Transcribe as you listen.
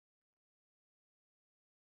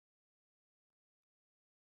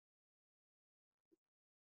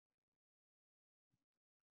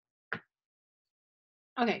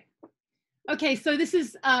Okay. Okay, so this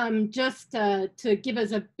is just to give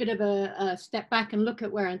us a bit of a step back and look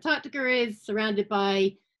at where Antarctica is, surrounded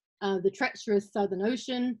by the treacherous Southern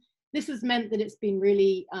Ocean. This has meant that it's been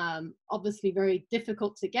really obviously very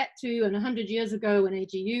difficult to get to. And 100 years ago, when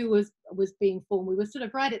AGU was being formed, we were sort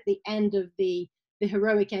of right at the end of the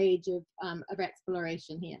heroic age of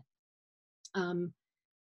exploration here.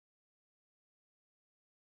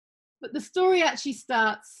 But the story actually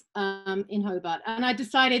starts in Hobart, and I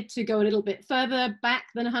decided to go a little bit further back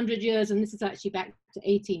than 100 years, and this is actually back to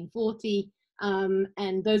 1840.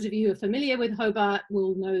 And those of you who are familiar with Hobart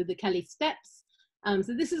will know the Kelly Steps.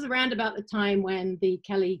 So this is around about the time when the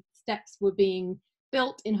Kelly Steps were being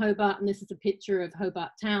built in Hobart, and this is a picture of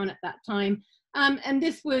Hobart town at that time. And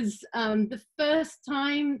this was the first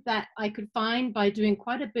time that I could find, by doing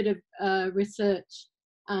quite a bit of research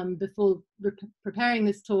before preparing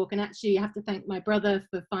this talk, and actually I have to thank my brother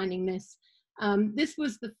for finding this. This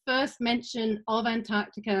was the first mention of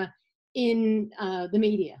Antarctica in the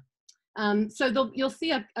media. So you'll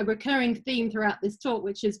see a recurring theme throughout this talk,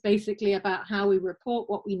 which is basically about how we report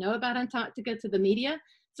what we know about Antarctica to the media.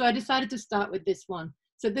 So I decided to start with this one.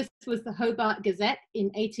 So this was the Hobart Gazette in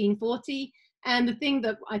 1840. And the thing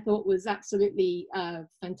that I thought was absolutely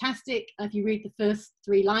fantastic, if you read the first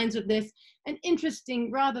 3 lines of this, an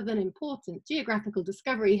interesting rather than important geographical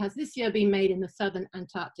discovery has this year been made in the southern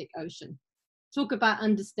Antarctic Ocean. Talk about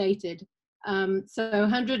understated. So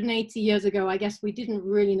 180 years ago, I guess we didn't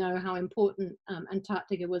really know how important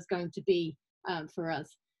Antarctica was going to be for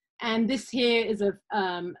us. And this here is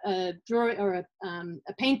a drawing or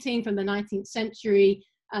a painting from the 19th century.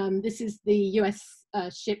 This is the US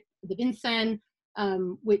ship, the Vincennes,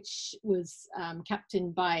 which was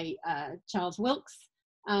captained by Charles Wilkes.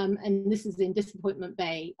 And this is in Disappointment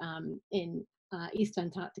Bay in East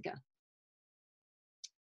Antarctica.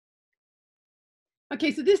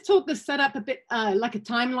 Okay, so this talk is set up a bit like a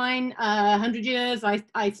timeline, 100 years.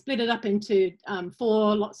 I split it up into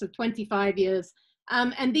 4 lots of 25 years.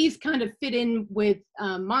 And these kind of fit in with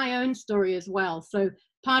my own story as well. So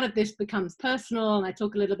part of this becomes personal, and I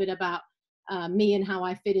talk a little bit about me and how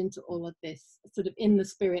I fit into all of this, sort of in the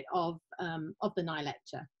spirit of the Nye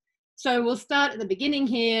lecture. So we'll start at the beginning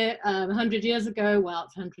here, 100 years ago. Well,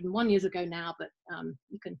 it's 101 years ago now, but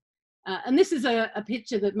you can. And this is a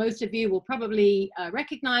picture that most of you will probably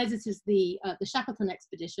recognize. This is the Shackleton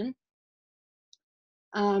expedition.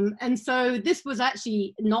 And so this was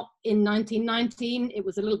actually not in 1919. It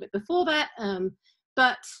was a little bit before that.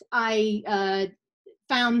 But I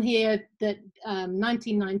found here that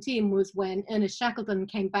 1919 was when Ernest Shackleton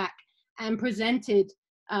came back and presented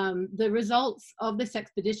the results of this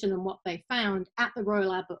expedition and what they found at the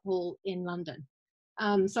Royal Albert Hall in London.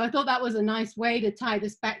 So I thought that was a nice way to tie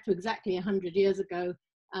this back to exactly 100 years ago.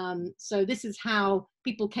 So this is how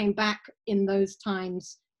people came back in those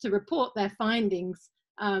times to report their findings.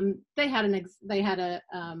 They had a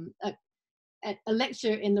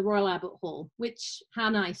lecture in the Royal Albert Hall, which, how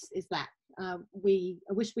nice is that? I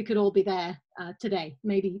wish we could all be there today,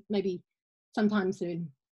 maybe sometime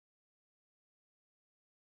soon.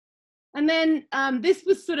 And then this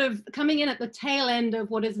was sort of coming in at the tail end of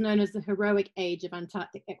what is known as the heroic age of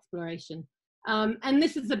Antarctic exploration. And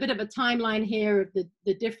this is a bit of a timeline here of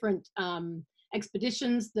the different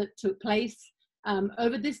expeditions that took place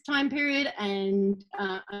over this time period. And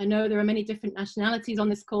I know there are many different nationalities on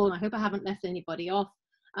this call, and I hope I haven't left anybody off.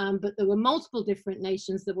 But there were multiple different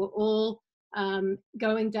nations that were all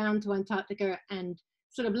going down to Antarctica and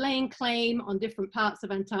sort of laying claim on different parts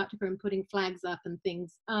of Antarctica and putting flags up and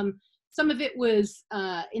things. Some of it was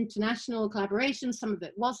international collaboration, some of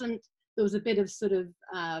it wasn't. There was a bit of sort of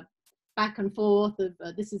back and forth of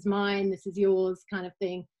this is mine, this is yours kind of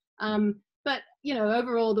thing. But, you know,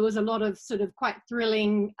 overall, there was a lot of sort of quite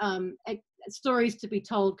thrilling stories to be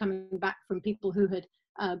told coming back from people who had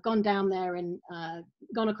gone down there and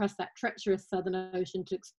gone across that treacherous Southern Ocean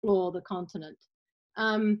to explore the continent.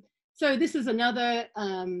 So this is another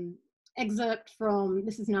excerpt from,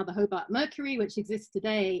 this is now the Hobart Mercury, which exists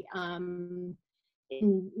today in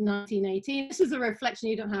 1918. This is a reflection.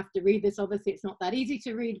 You don't have to read this. Obviously, it's not that easy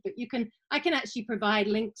to read, but I can actually provide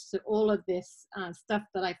links to all of this stuff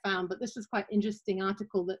that I found. But this was quite an interesting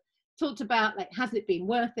article that talked about, like, has it been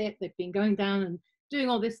worth it? They've been going down and doing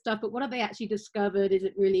all this stuff, but what have they actually discovered? Is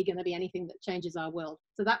it really going to be anything that changes our world?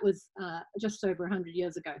 So that was just over 100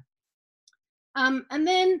 years ago. And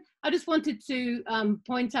then I just wanted to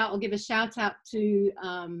point out or give a shout out to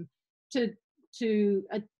a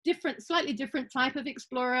slightly different type of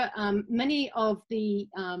explorer. Many of the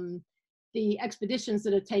expeditions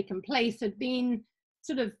that have taken place had been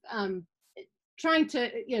sort of trying to,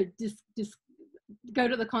 go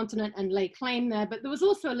to the continent and lay claim there. But there was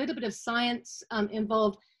also a little bit of science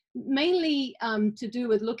involved, mainly to do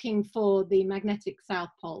with looking for the magnetic South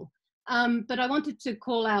Pole. But I wanted to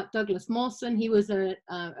call out Douglas Mawson. He was a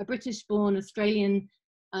British-born Australian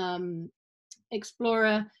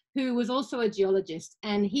explorer who was also a geologist,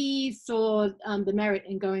 and he saw the merit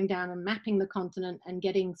in going down and mapping the continent and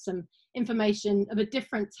getting some information of a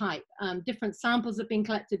different type. Different samples have been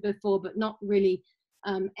collected before, but not really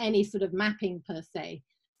any sort of mapping per se.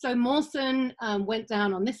 So Mawson went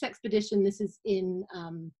down on this expedition. This is in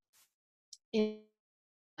the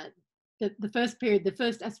first period, the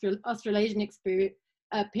first Australasian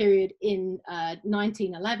period in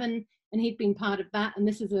 1911, and he'd been part of that. And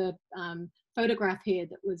this is a photograph here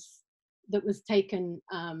that was taken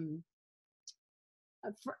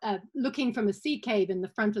looking from a sea cave in the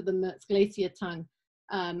front of the Mertz Glacier tongue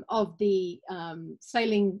of the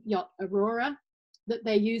sailing yacht Aurora that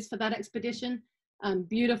they used for that expedition.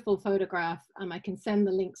 Beautiful photograph. I can send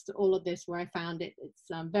the links to all of this where I found it. It's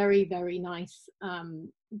a very, very nice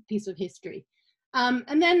piece of history.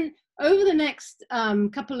 And then over the next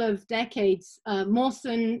couple of decades,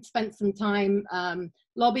 Mawson spent some time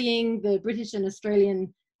lobbying the British and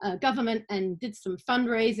Australian government and did some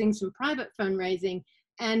fundraising, some private fundraising,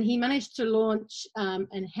 and he managed to launch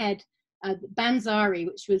and head Banzari,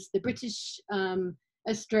 which was the British,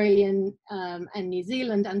 Australian and New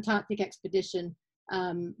Zealand Antarctic expedition,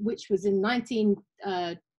 which was in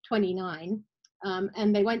 1929,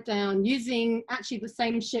 and they went down using actually the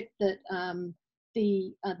same ship that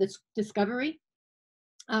the Discovery,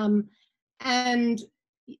 and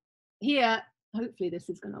here, hopefully this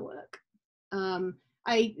is going to work.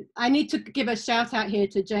 I need to give a shout out here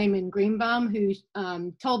to Jamin Greenbaum, who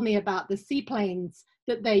told me about the seaplanes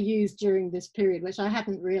that they used during this period, which I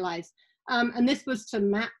hadn't realized. And this was to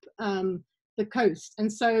map the coast.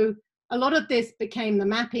 And so a lot of this became the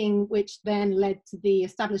mapping, which then led to the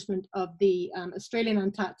establishment of the Australian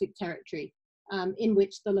Antarctic Territory, in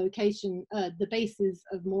which the location, the bases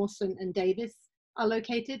of Mawson and Davis are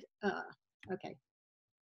located. Okay,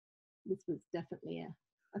 this was definitely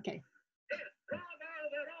okay.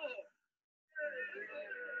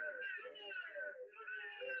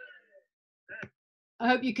 I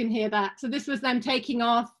hope you can hear that. So this was them taking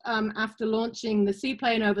off after launching the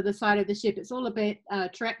seaplane over the side of the ship. It's all a bit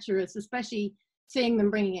treacherous, especially seeing them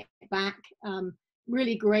bringing it back.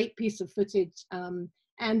 Really great piece of footage.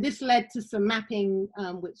 And this led to some mapping,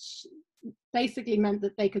 which basically meant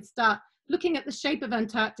that they could start looking at the shape of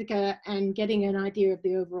Antarctica and getting an idea of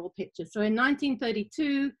the overall picture. So in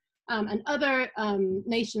 1932, and other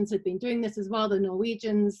nations had been doing this as well, the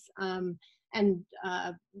Norwegians, and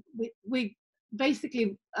we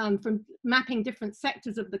basically, from mapping different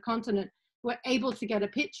sectors of the continent, were able to get a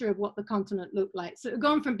picture of what the continent looked like. So it had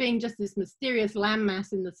gone from being just this mysterious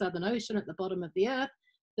landmass in the Southern Ocean at the bottom of the Earth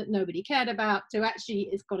that nobody cared about, to actually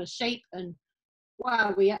it's got a shape, and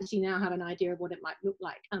wow, we actually now have an idea of what it might look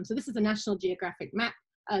like. So this is a National Geographic map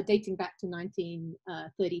dating back to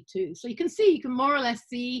 1932. So you can see, you can more or less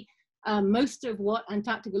see most of what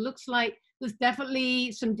Antarctica looks like. There's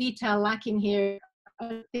definitely some detail lacking here.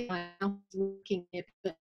 But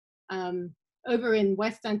over in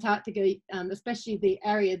West Antarctica, especially the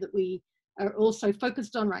area that we are also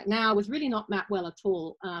focused on right now, was really not mapped well at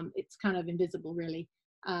all. It's kind of invisible, really.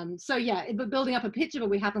 So yeah, we're building up a picture, but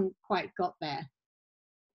we haven't quite got there.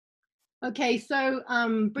 Okay, so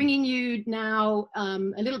bringing you now a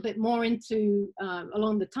little bit more into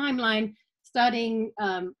along the timeline, starting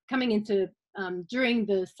coming into during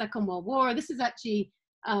the Second World War. This is actually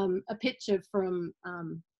a picture from,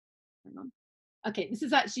 hang on. Okay, this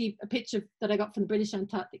is actually a picture that I got from the British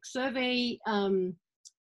Antarctic Survey.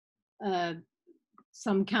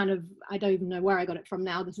 Some kind of, I don't even know where I got it from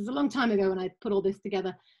now. This is a long time ago when I put all this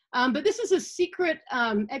together. But this is a secret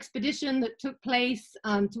expedition that took place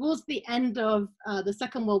towards the end of the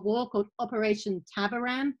Second World War, called Operation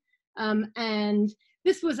Tabaran. And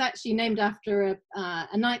this was actually named after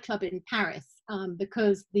a nightclub in Paris,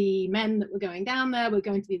 because the men that were going down there were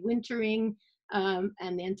going to be wintering,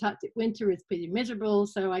 and the Antarctic winter is pretty miserable.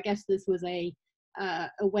 So I guess this was a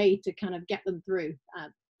way to kind of get them through.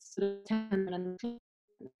 So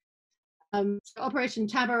Operation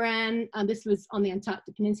Tabaran, this was on the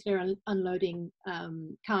Antarctic Peninsula, unloading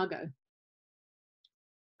cargo.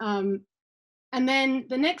 And then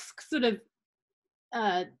the next sort of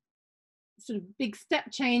big step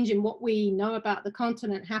change in what we know about the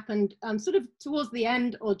continent happened sort of towards the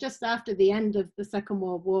end, or just after the end of the Second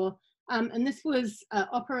World War. And this was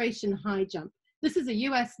Operation High Jump. This is a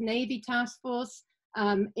US Navy task force.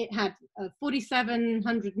 It had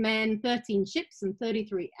 4,700 men, 13 ships, and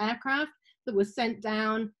 33 aircraft. that were sent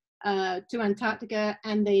down to Antarctica,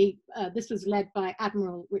 and they this was led by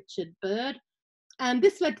Admiral Richard Byrd. And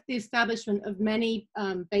this led to the establishment of many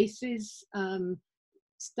bases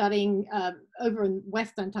studying over in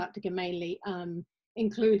West Antarctica mainly,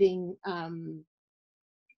 including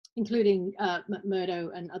McMurdo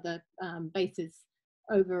and other bases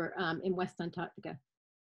over in West Antarctica.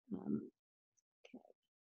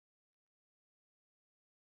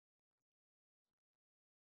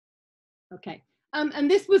 Okay.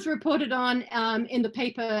 And this was reported on in the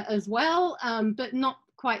paper as well, but not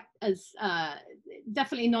quite as,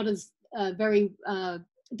 definitely not as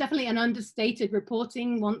definitely an understated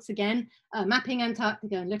reporting once again. Mapping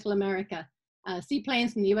Antarctica and Little America.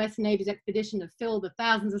 Seaplanes from the US Navy's expedition have filled the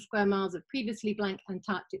thousands of square miles of previously blank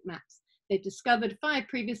Antarctic maps. They've discovered 5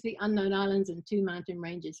 previously unknown islands and 2 mountain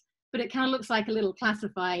ranges. But it kind of looks like a little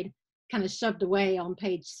classified, kind of shoved away on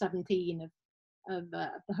page 17 of the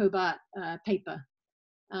Hobart paper.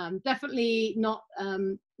 Definitely not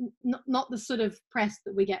the sort of press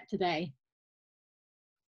that we get today.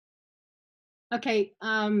 Okay,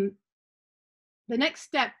 the next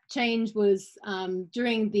step change was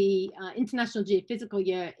during the International Geophysical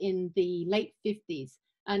Year in the late 50s,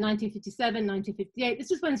 1957, 1958.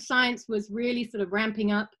 This is when science was really sort of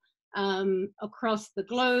ramping up across the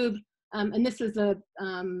globe, and this is a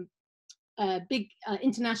big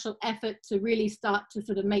international effort to really start to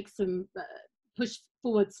sort of make some, push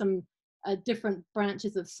forward some different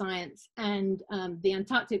branches of science. And the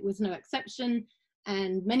Antarctic was no exception,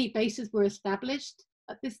 and many bases were established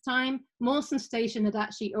at this time. Mawson Station had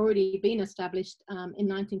actually already been established in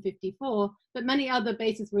 1954, but many other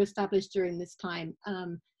bases were established during this time.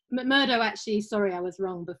 McMurdo actually, sorry, I was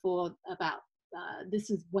wrong before about,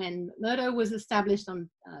 this is when McMurdo was established. I'm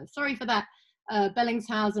sorry for that.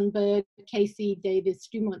 Bellingshausen, Berg, Casey, Davis,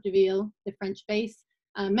 Dumont d'Urville, the French base,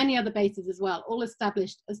 many other bases as well, all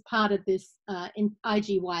established as part of this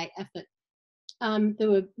IGY effort. There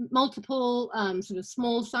were multiple sort of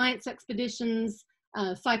small science expeditions.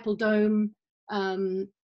 Sipal Dome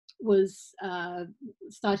was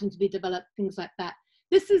starting to be developed, things like that.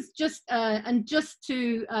 This is just, and just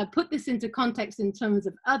to put this into context in terms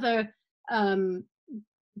of other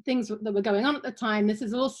things that were going on at the time, this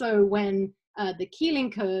is also when the Keeling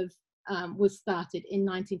curve was started in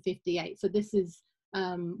 1958. So this is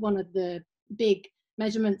one of the big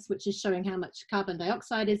measurements which is showing how much carbon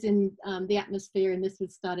dioxide is in the atmosphere, and this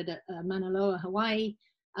was started at Mauna Loa, Hawaii,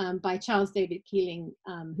 by Charles David Keeling,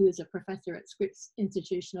 who is a professor at Scripps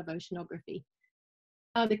Institution of Oceanography.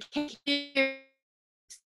 The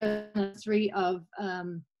history of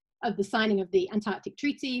the signing of the Antarctic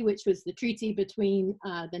Treaty, which was the treaty between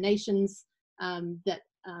the nations that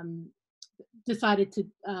decided to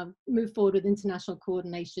move forward with international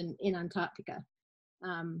coordination in Antarctica.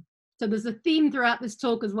 So there's a theme throughout this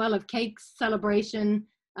talk as well of cakes, celebration.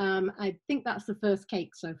 I think that's the first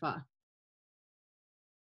cake so far.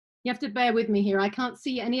 You have to bear with me here. I can't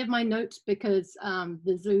see any of my notes because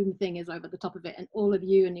the Zoom thing is over the top of it, and all of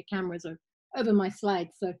you and your cameras are over my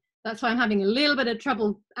slides. So that's why I'm having a little bit of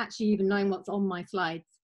trouble actually even knowing what's on my slides.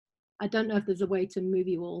 I don't know if there's a way to move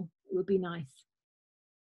you all. It would be nice.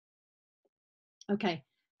 Okay.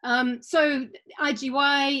 So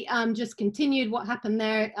IGY just continued what happened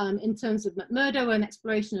there in terms of McMurdo and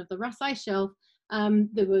exploration of the Ross Ice Shelf.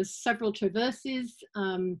 There was several traverses,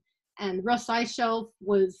 and Ross Ice Shelf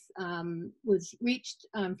was reached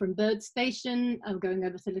from Byrd Station, going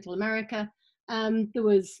over to Little America. There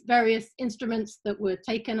was various instruments that were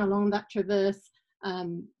taken along that traverse.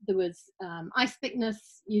 There was ice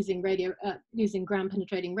thickness using ground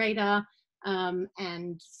penetrating radar,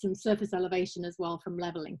 and some surface elevation as well from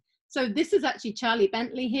leveling. So this is actually Charlie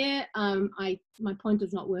Bentley here. My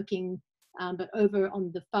pointer's not working, but over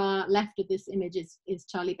on the far left of this image is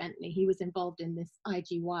Charlie Bentley. He was involved in this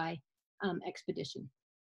IGY expedition.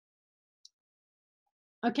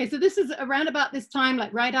 Okay, so this is around about this time,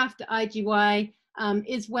 like right after IGY,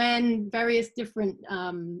 is when various different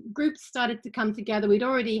groups started to come together. We'd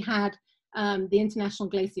already had the International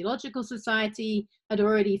Glaciological Society had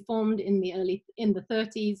already formed in the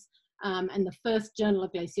 30s, and the first Journal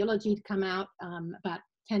of Glaciology to come out about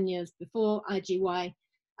 10 years before IGY.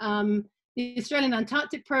 The Australian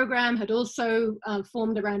Antarctic Program had also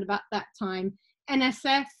formed around about that time.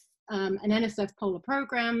 NSF and NSF polar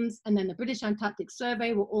programs, and then the British Antarctic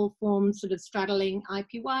Survey were all formed sort of straddling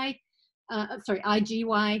IGY,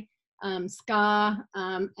 SCAR,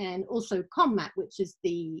 and also COMMAT, which is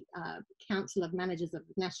the Council of Managers of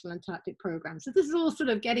National Antarctic Programs. So this is all sort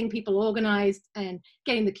of getting people organized and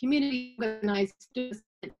getting the community organized,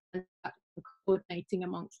 coordinating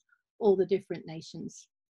amongst all the different nations.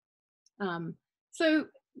 So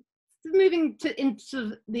moving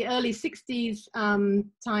into the early 60s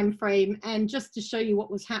time frame, and just to show you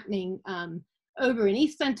what was happening over in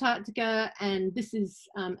East Antarctica, and this is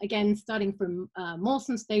again starting from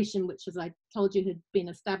Mawson Station, which, as I told you, had been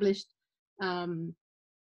established. And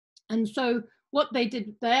so what they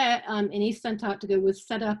did there in East Antarctica was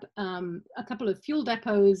set up a couple of fuel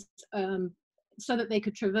depots so that they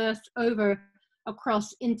could traverse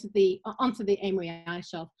across onto the Amory ice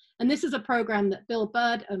shelf. And this is a program that Bill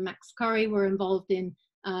Budd and Max Corrie were involved in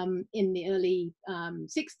the early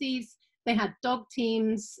 60s. They had dog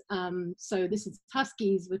teams. So this is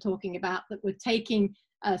Huskies we're talking about, that were taking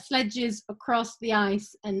sledges across the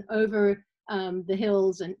ice and over the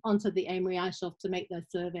hills and onto the Amory ice shelf to make their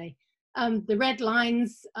survey. The red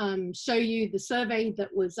lines show you the survey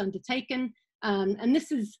that was undertaken. And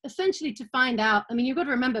this is essentially to find out, I mean, you've got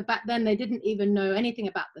to remember back then they didn't even know anything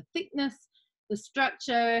about the thickness, the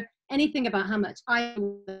structure, anything about how much ice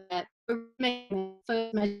was there. They were making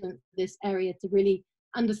first measurements of this area to really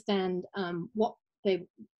understand what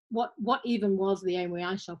even was the Amory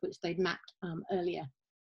ice shelf, which they'd mapped earlier.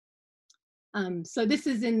 So this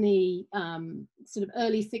is in the sort of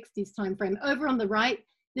early 60s timeframe. Over on the right,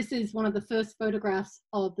 this is one of the first photographs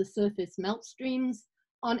of the surface melt streams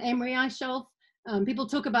on Amory ice shelf. People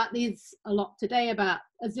talk about these a lot today, about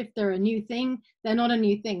as if they're a new thing. They're not a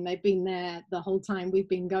new thing. They've been there the whole time we've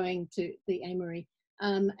been going to the Amory.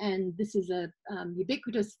 And this is a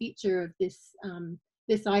ubiquitous feature of this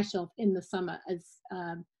ice shelf in the summer, as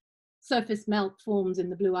surface melt forms in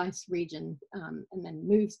the blue ice region and then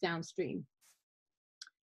moves downstream.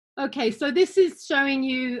 Okay, so this is showing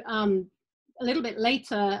you a little bit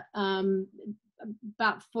later,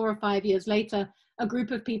 about 4 or 5 years later, a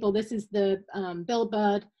group of people, this is the Bill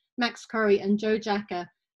Budd, Max Corrie and Joe Jacker,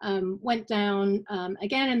 went down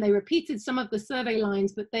again, and they repeated some of the survey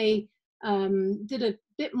lines, but they did a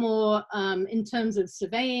bit more in terms of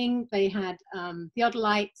surveying. They had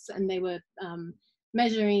theodolites, and they were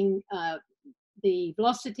measuring the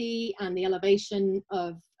velocity and the elevation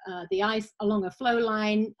of the ice along a flow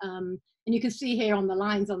line. And you can see here on the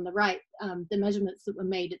lines on the right, the measurements that were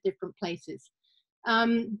made at different places.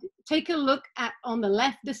 Take a look at on the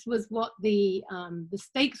left. This was what the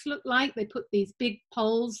stakes looked like. They put these big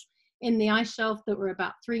poles in the ice shelf that were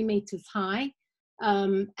about 3 meters high.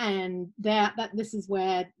 And this is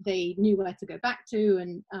where they knew where to go back to,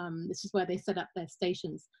 and this is where they set up their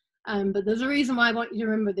stations. But there's a reason why I want you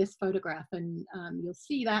to remember this photograph, and you'll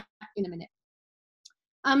see that in a minute.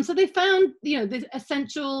 So they found, the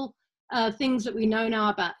essential things that we know now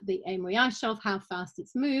about the Amory ice shelf, how fast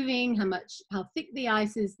it's moving, how thick the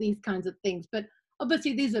ice is, these kinds of things. But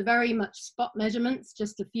obviously these are very much spot measurements,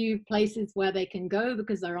 just a few places where they can go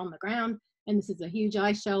because they're on the ground, and this is a huge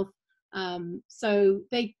ice shelf. So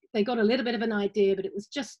they got a little bit of an idea, but it was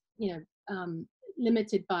just,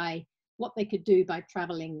 limited by what they could do by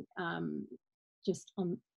traveling just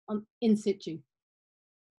on in situ.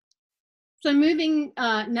 So moving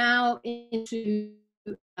now into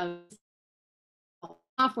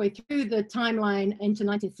halfway through the timeline into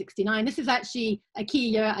 1969. This is actually a key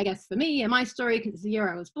year, I guess, for me and my story, because it's the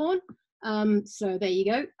year I was born. So there you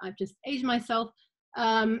go. I've just aged myself.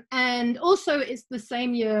 And also it's the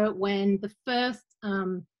same year when the first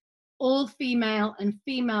all-female and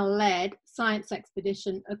female-led science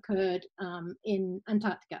expedition occurred in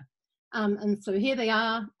Antarctica. And so here they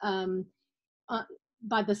are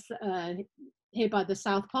by the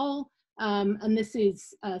South Pole. And this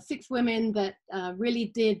is 6 women that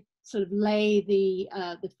really did sort of lay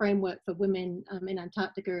the framework for women in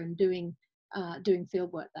Antarctica and doing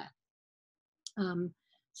field work there.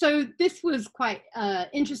 So this was quite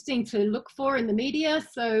interesting to look for in the media.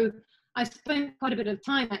 So I spent quite a bit of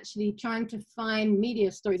time actually trying to find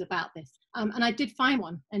media stories about this. And I did find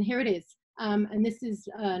one, and here it is. And this is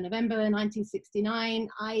November 1969.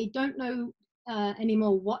 I don't know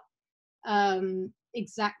anymore what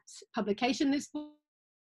exact publication this was,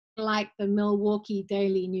 like the Milwaukee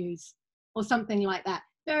Daily News or something like that.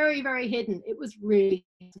 Very, very hidden. It was really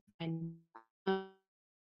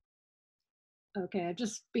okay, I've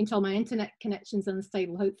just been told my internet connection's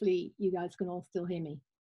unstable. Hopefully you guys can all still hear me.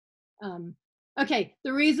 Okay,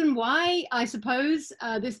 the reason why I suppose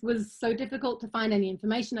this was so difficult to find any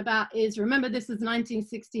information about is, remember, this is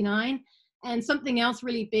 1969, and something else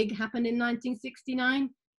really big happened in 1969.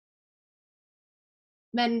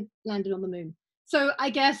 Men landed on the moon. So I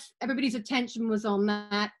guess everybody's attention was on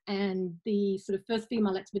that, and the sort of first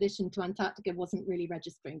female expedition to Antarctica wasn't really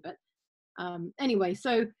registering. But anyway,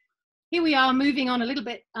 so here we are moving on a little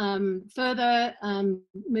bit further,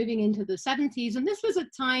 moving into the 70s. And this was a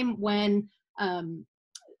time when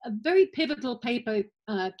a very pivotal paper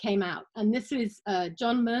came out, and this is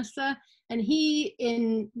John Mercer, and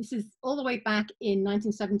this is all the way back in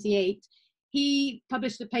 1978, he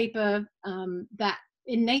published a paper that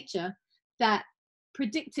in Nature that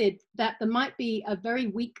predicted that there might be a very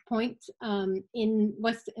weak point in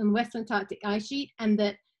West Antarctic ice sheet, and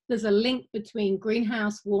that there's a link between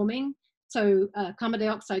greenhouse warming, so carbon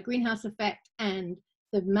dioxide greenhouse effect, and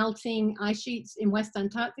the melting ice sheets in West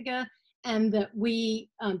Antarctica, and that we,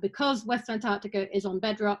 because West Antarctica is on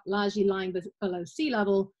bedrock, largely lying below sea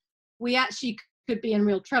level, we actually could be in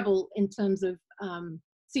real trouble in terms of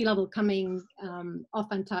sea level coming off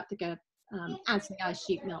Antarctica as the ice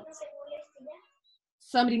sheet melts.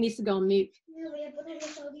 Somebody needs to go on mute.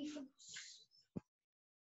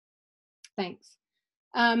 Thanks.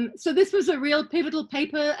 So this was a real pivotal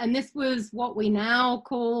paper, and this was what we now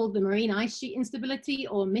call the marine ice sheet instability,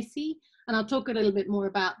 or MISI, and I'll talk a little bit more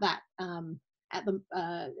about that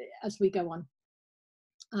as we go on.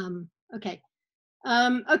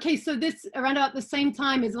 Okay, so this around about the same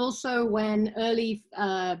time is also when early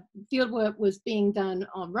fieldwork was being done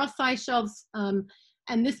on Ross ice shelves,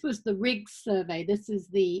 and this was the RIGS survey. This is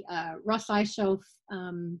the Ross ice shelf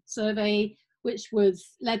survey, which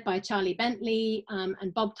was led by Charlie Bentley,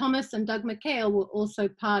 and Bob Thomas and Doug McHale were also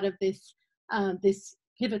part of this, this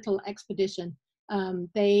pivotal expedition.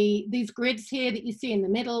 These grids here that you see in the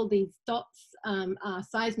middle, these dots are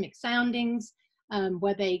seismic soundings,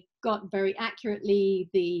 where they got very accurately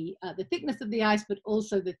the thickness of the ice, but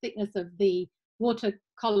also the thickness of the water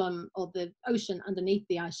column or the ocean underneath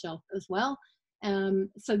the ice shelf as well.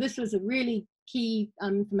 So this was a really key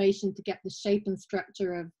information to get the shape and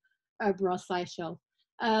structure of Ross ice shelf.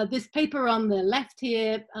 This paper on the left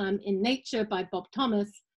here in Nature by Bob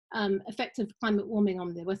Thomas, effective climate warming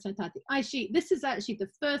on the West Antarctic ice sheet. This is actually the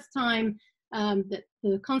first time that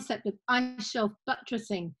the concept of ice shelf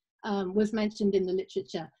buttressing was mentioned in the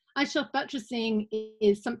literature. Ice shelf buttressing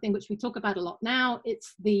is something which we talk about a lot now.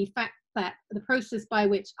 It's the fact that the process by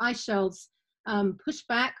which ice shelves push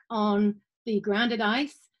back on the grounded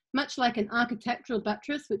ice, much like an architectural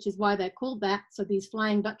buttress, which is why they're called that. So these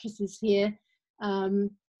flying buttresses here on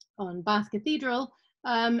Bath Cathedral,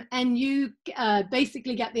 and you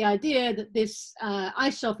basically get the idea that this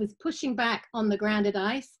ice shelf is pushing back on the grounded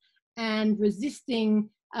ice and resisting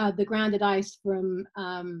the grounded ice from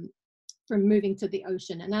moving to the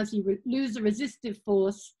ocean. And as you lose the resistive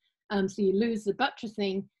force, so you lose the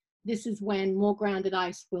buttressing, this is when more grounded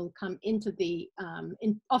ice will come into the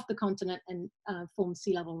off the continent and form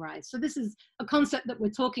sea level rise. So this is a concept that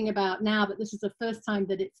we're talking about now, but this is the first time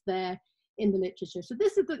that it's there in the literature. So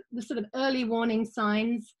this is the sort of early warning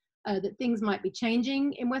signs that things might be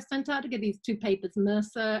changing in West Antarctica. These two papers,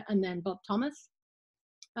 Mercer and then Bob Thomas.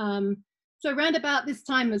 So around about this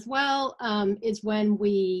time as well is when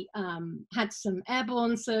we had some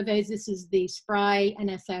airborne surveys. This is the SPRI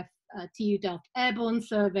NSF TU Delft Airborne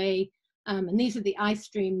Survey, and these are the ice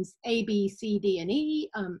streams A, B, C, D, and E,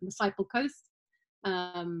 the Saipan coast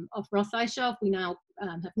of Ross Ice Shelf. We now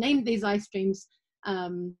have named these ice streams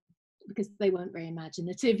because they weren't very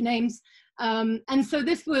imaginative names. And so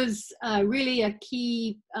this was really a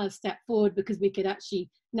key step forward, because we could actually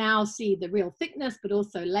now see the real thickness, but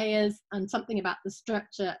also layers and something about the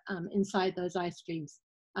structure inside those ice streams,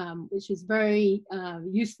 which is very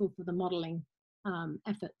useful for the modeling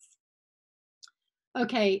efforts.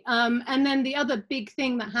 Okay, and then the other big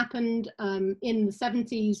thing that happened in the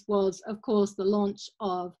 70s was, of course, the launch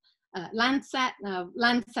of Landsat. Now,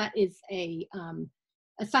 Landsat is a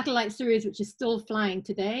satellite series which is still flying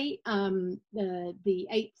today. The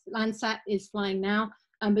 8th Landsat is flying now,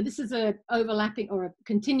 but this is a overlapping or a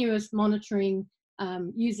continuous monitoring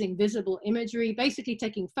using visible imagery, basically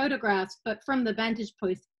taking photographs, but from the vantage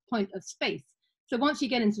point of space. So once you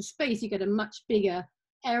get into space, you get a much bigger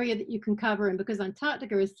area that you can cover, and because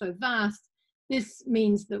Antarctica is so vast, this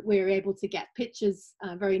means that we're able to get pictures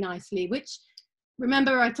very nicely, which,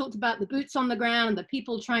 remember I talked about the boots on the ground, the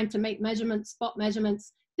people trying to make measurements, spot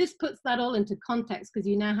measurements. This puts that all into context, because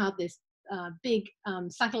you now have this big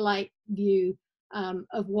satellite view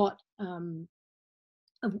of what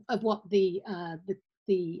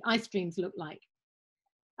the ice streams look like.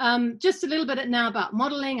 Just a little bit now about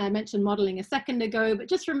modeling. I mentioned modeling a second ago, but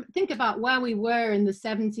just think about where we were in the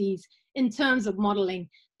 70s in terms of modeling.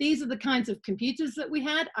 These are the kinds of computers that we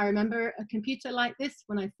had. I remember a computer like this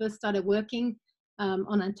when I first started working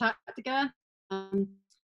on Antarctica. And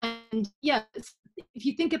yeah, if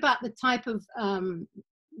you think about the type of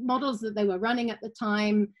models that they were running at the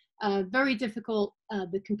time, very difficult.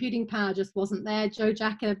 The computing power just wasn't there. Joe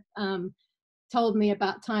Jacob told me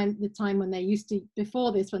about the time when they used to,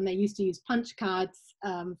 before this, when they used to use punch cards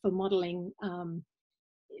for modeling.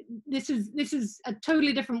 This is a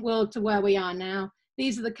totally different world to where we are now.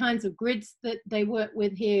 These are the kinds of grids that they work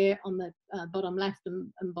with here on the bottom left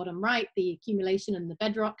and bottom right, the accumulation and the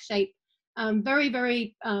bedrock shape. Very,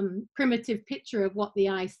 very primitive picture of what the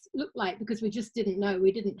ice looked like, because we just didn't know,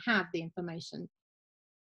 we didn't have the information.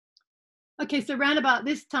 Okay, so around about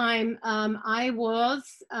this time, I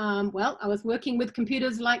was working with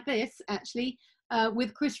computers like this, actually,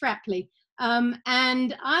 with Chris Rapley.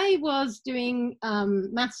 And I was doing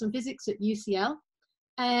maths and physics at UCL.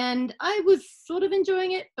 And I was sort of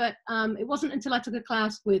enjoying it, but it wasn't until I took a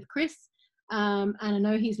class with Chris, and I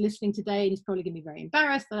know he's listening today and he's probably going to be very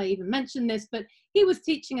embarrassed that I even mentioned this, but he was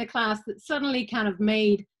teaching a class that suddenly kind of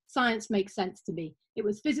made science make sense to me. It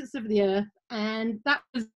was physics of the earth, and that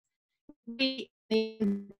was the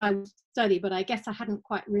I would study, but I guess I hadn't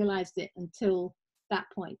quite realized it until that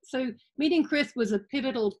point. So meeting Chris was a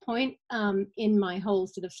pivotal point in my whole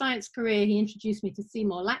sort of science career. He introduced me to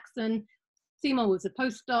Seymour Laxton. Seymour was a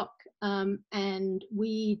postdoc, and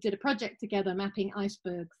we did a project together mapping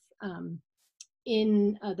icebergs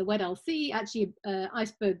in the Weddell Sea, actually an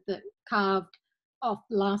iceberg that carved off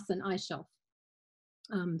Larsen ice shelf.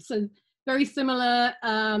 So very similar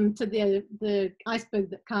to the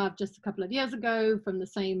iceberg that carved just a couple of years ago from the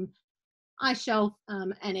same ice shelf,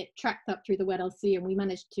 and it tracked up through the Weddell Sea, and we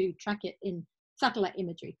managed to track it in satellite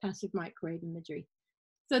imagery, passive microwave imagery.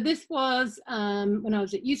 So this was when I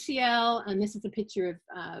was at UCL, and this is a picture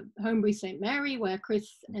of Holmbury St. Mary, where Chris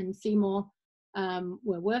and Seymour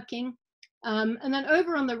were working. And then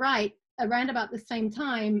over on the right, around about the same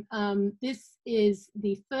time, this is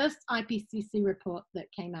the first IPCC report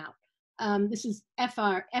that came out. This is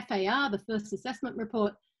FAR, the first assessment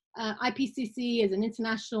report. IPCC is an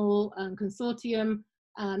international consortium.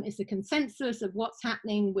 It's a consensus of what's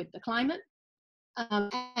happening with the climate,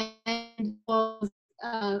 and was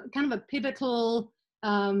kind of a pivotal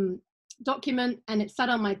document, and it sat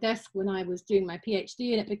on my desk when I was doing my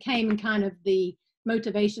PhD, and it became kind of the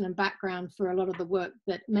motivation and background for a lot of the work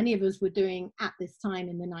that many of us were doing at this time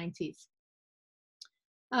in the 90s.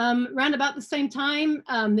 Around about the same time,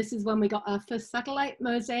 this is when we got our first satellite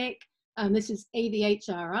mosaic. This is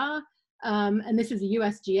AVHRR, and this is a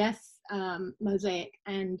USGS mosaic.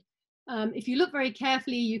 And if you look very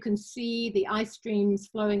carefully, you can see the ice streams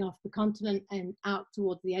flowing off the continent and out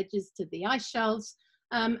towards the edges to the ice shelves.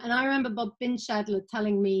 And I remember Bob Binshadler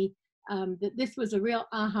telling me that this was a real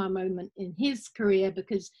aha moment in his career,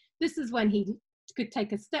 because this is when he could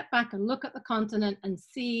take a step back and look at the continent and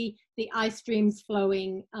see the ice streams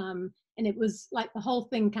flowing. And it was like the whole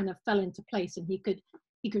thing kind of fell into place, and he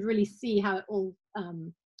could really see how it all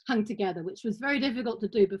hung together, which was very difficult to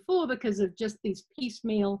do before because of just these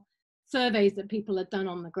piecemeal surveys that people had done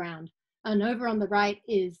on the ground. And over on the right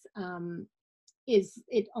is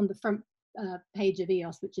it on the front page of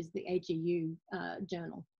EOS, which is the AGU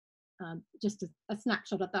journal. Just a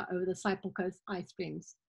snapshot of that over the Cyprus Coast ice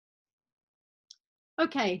streams.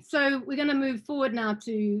 Okay, so we're going to move forward now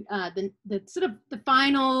to the sort of the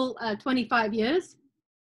final 25 years,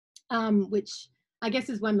 which I guess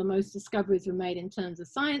is when the most discoveries were made in terms of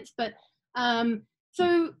science. But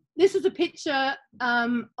so this is a picture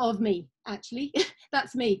of me, actually.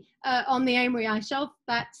 That's me on the Amory Ice Shelf.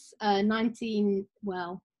 That's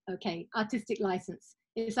artistic license.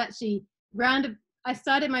 It's actually I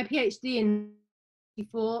started my PhD in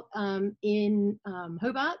 1994 in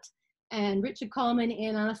Hobart, and Richard Coleman,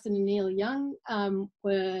 Ian Allison, and Neil Young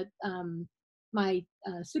were my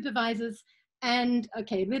supervisors. And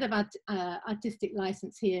okay, a bit of artistic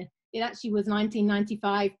license here. It actually was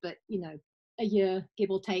 1995, but you know, a year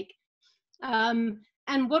give or take.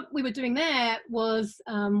 And what we were doing there was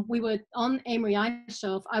we were on Amory Ice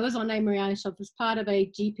Shelf. I was on Amory Ice Shelf as part of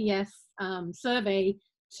a GPS survey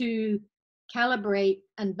to calibrate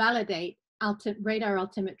and validate radar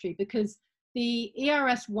altimetry, because the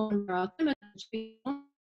ERS-1 altimetry,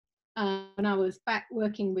 when I was back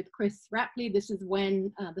working with Chris Rapley, this is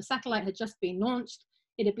when the satellite had just been launched.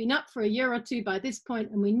 It had been up for a year or two by this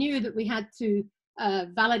point, and we knew that we had to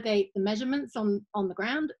validate the measurements on the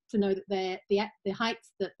ground to know that the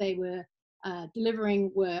heights that they were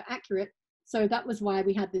delivering were accurate. So that was why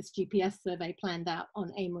we had this GPS survey planned out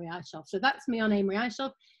on Amory Ice Shelf. So that's me on Amory Ice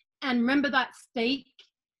Shelf. And remember that stake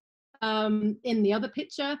in the other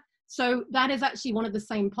picture? So that is actually one of the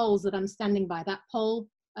same poles that I'm standing by. That pole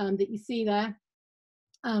that you see there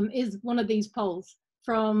is one of these poles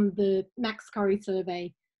from the Max Corrie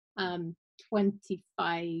survey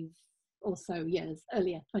 25 or so years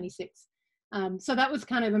earlier, 26. So that was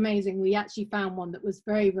kind of amazing. We actually found one that was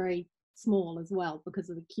very, very small as well,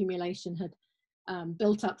 because of the accumulation had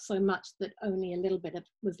built up so much that only a little bit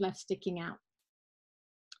was left sticking out.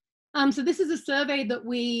 So this is a survey that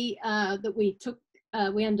we undertook.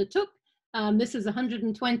 This is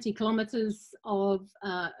 120 kilometers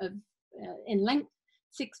in length,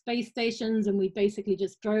 6 base stations, and we basically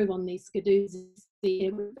just drove on these skidoos.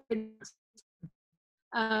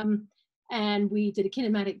 And we did a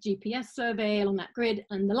kinematic GPS survey along that grid,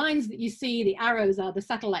 and the lines that you see, the arrows, are the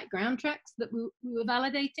satellite ground tracks that we were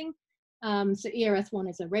validating. So ERS-1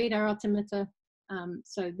 is a radar altimeter.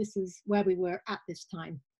 So this is where we were at this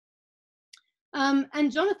time.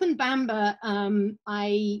 And Jonathan Bamber,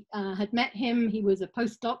 I had met him. He was a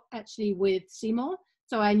postdoc actually with Seymour.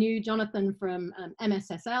 So I knew Jonathan from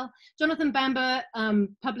MSSL. Jonathan Bamber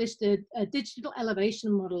published a digital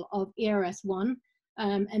elevation model of ERS-1,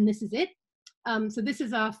 and this is it. So this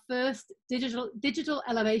is our first digital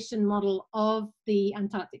elevation model of the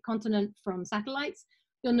Antarctic continent from satellites.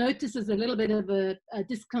 You'll notice there's a little bit of a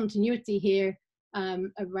discontinuity here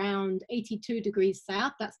around 82 degrees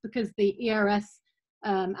south. That's because the ERS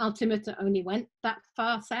altimeter only went that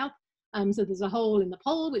far south. So there's a hole in the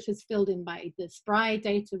pole, which was filled in by the SPRI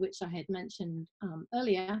data, which I had mentioned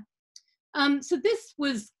earlier. So this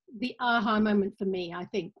was the aha moment for me, I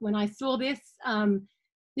think, when I saw this,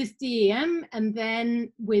 this DEM, and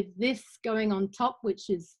then with this going on top, which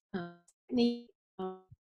is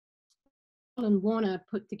Alan Warner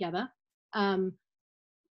put together,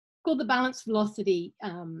 called the balanced velocity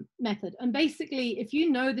method. And basically, if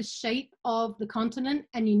you know the shape of the continent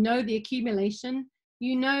and you know the accumulation,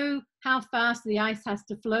 you know how fast the ice has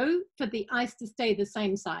to flow for the ice to stay the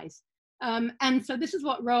same size. And so this is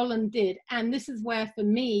what Roland did. And this is where, for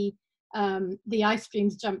me, the ice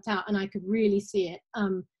streams jumped out and I could really see it.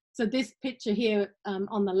 So this picture here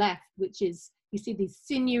on the left, which is, you see these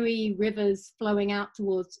sinewy rivers flowing out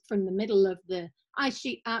from the middle of the ice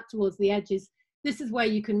sheet out towards the edges. This is where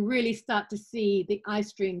you can really start to see the ice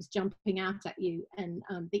streams jumping out at you, and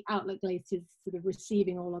the outlet glaciers sort of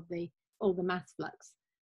receiving all the mass flux.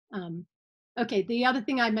 Okay, the other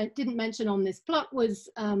thing I didn't mention on this plot was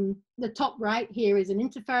the top right here is an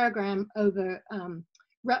interferogram over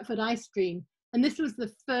Rutherford ice stream. And this was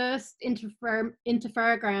the first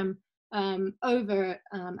interferogram over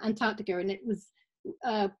Antarctica, and it was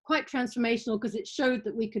quite transformational because it showed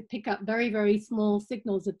that we could pick up very, very small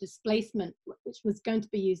signals of displacement, which was going to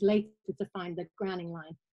be used later to find the grounding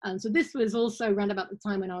line. So this was also around about the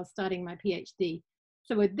time when I was starting my PhD.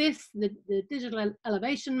 So with this, the digital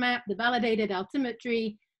elevation map, the validated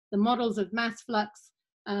altimetry, the models of mass flux,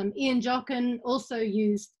 Ian Jochen also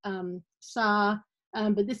used SAR,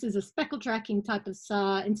 but this is a speckle tracking type of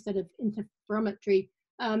SAR instead of interferometry.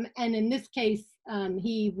 And in this case,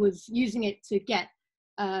 he was using it to get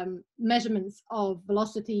measurements of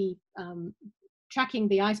velocity, tracking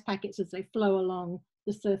the ice packets as they flow along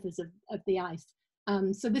the surface of the ice.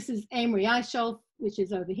 So this is Amory Ice Shelf, which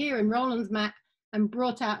is over here in Roland's map, and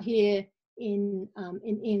brought out here in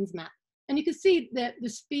Ian's map. And you can see that the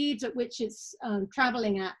speeds at which it's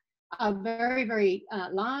traveling at are very, very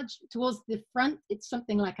large. Towards the front, it's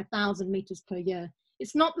something like 1,000 meters per year.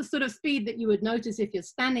 It's not the sort of speed that you would notice if you're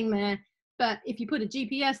standing there, but if you put a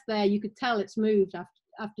GPS there, you could tell it's moved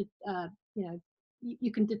after you know,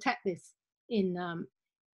 you can detect this in a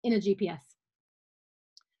GPS.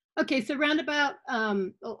 Okay, so roundabout,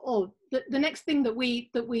 the next thing that we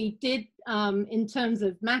did in terms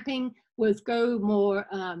of mapping was go more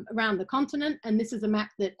around the continent, and this is a map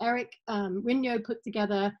that Eric Rigno put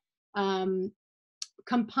together,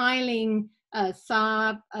 compiling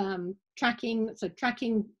SAR tracking, so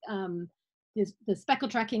tracking the speckle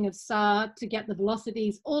tracking of SAR to get the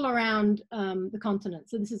velocities all around the continent.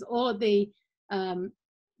 So this is all of the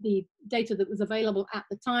data that was available at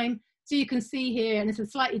the time. So you can see here, and it's a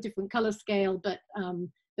slightly different color scale, but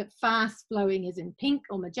fast flowing is in pink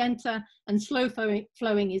or magenta, and slow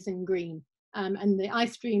flowing is in green. And the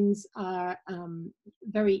ice streams are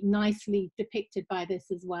very nicely depicted by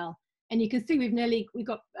this as well. And you can see we've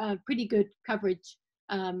got pretty good coverage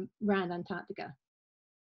around Antarctica.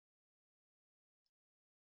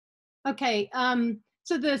 Okay,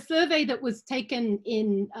 so the survey that was taken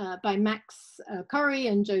in by Max Corrie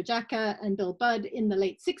and Joe Jacka and Bill Budd in the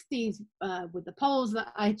late 60s with the poles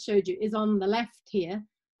that I showed you is on the left here.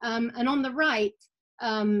 And on the right,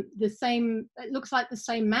 it looks like the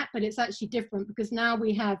same map, but it's actually different because now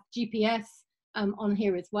we have GPS on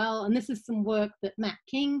here as well. And this is some work that Matt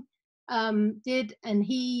King did, and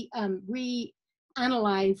he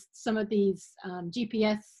reanalyzed some of these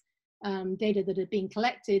GPS data that had been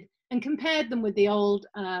collected and compared them with the old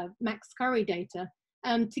Max Corrie data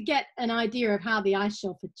to get an idea of how the ice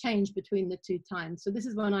shelf had changed between the two times. So this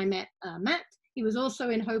is when I met Matt. He was also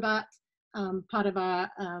in Hobart, part of our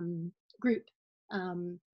group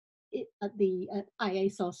at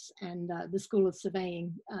IASOS and the School of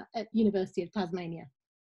Surveying at University of Tasmania.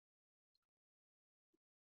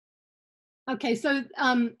 Okay, so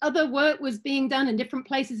other work was being done in different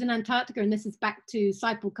places in Antarctica, and this is back to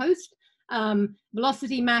Saipan Coast.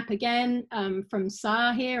 Velocity map again from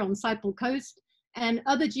SAR here on Saipan Coast, and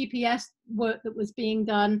other GPS work that was being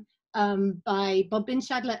done by Bob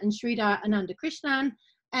Binshadler and Sridhar Anandakrishnan.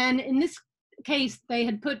 And in this case, they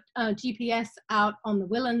had put GPS out on the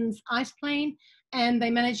Willans ice plain, and they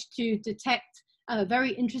managed to detect a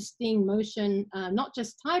very interesting motion, not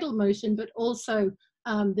just tidal motion, but also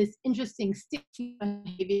this interesting sticky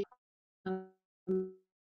behavior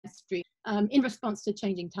in response to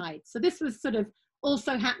changing tides. So this was sort of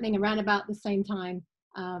also happening around about the same time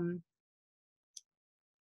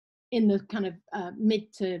in the kind of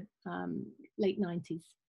mid to late 90s.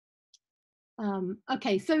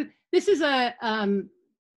 Okay, so this is a,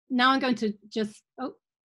 now I'm going to just, oh,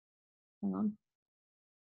 hang on.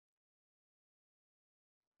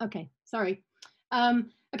 Okay, sorry.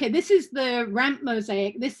 Okay, this is the ramp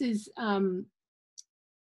mosaic. This is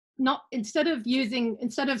not, instead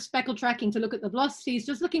of speckle tracking to look at the velocities,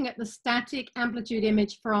 just looking at the static amplitude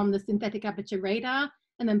image from the synthetic aperture radar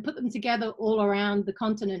and then put them together all around the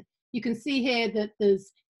continent. You can see here that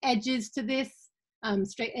there's edges to this,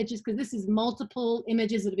 straight edges, because this is multiple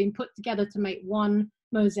images that have been put together to make one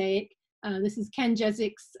mosaic. This is Ken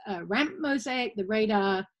Jesik's ramp mosaic, the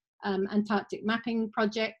radar Antarctic mapping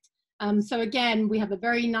project. So again, we have a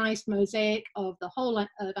very nice mosaic of the whole of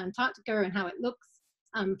Antarctica and how it looks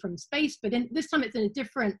from space, but this time it's in a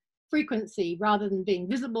different frequency rather than being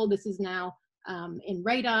visible. This is now in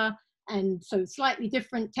radar, and so slightly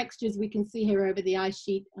different textures we can see here over the ice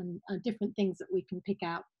sheet, and different things that we can pick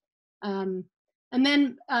out. And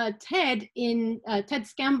then Ted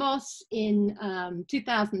Scambos in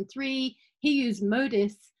 2003, he used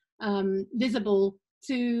MODIS visible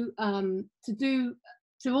to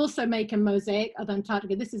also make a mosaic of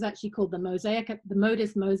Antarctica. This is actually called the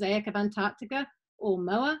MODIS mosaic of Antarctica, or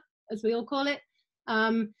MOA, as we all call it.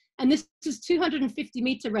 And this is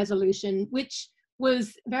 250-meter resolution, which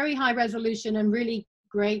was very high resolution and really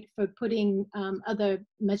great for putting other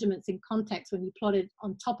measurements in context when you plotted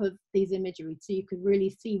on top of these imagery, so you could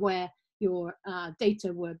really see where your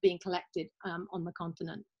data were being collected on the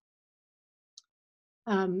continent.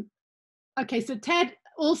 Okay, so Ted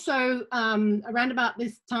also, around about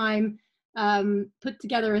this time, put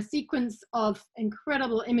together a sequence of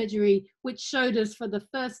incredible imagery which showed us for the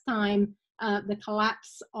first time the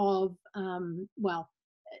collapse of, well,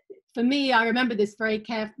 for me, I remember this very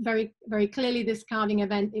clearly, this calving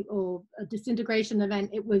event, or a disintegration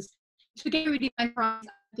event. It was, anybody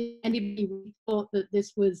really thought that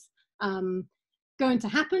this was going to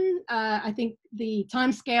happen. I think the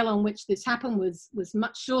time scale on which this happened was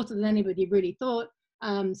much shorter than anybody really thought.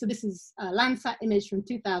 So this is a Landsat image from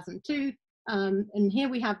 2002. And here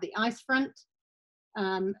we have the ice front.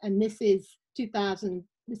 And this is 2000,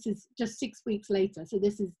 this is just 6 weeks later. So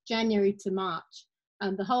this is January to March.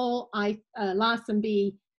 And the whole Larsen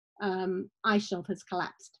B ice shelf has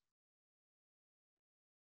collapsed.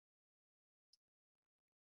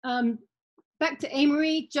 Back to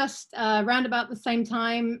Amory, just around about the same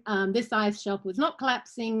time, this ice shelf was not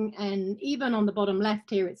collapsing, and even on the bottom left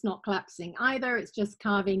here, it's not collapsing either. It's just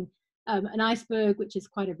carving an iceberg, which is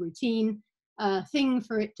quite a routine thing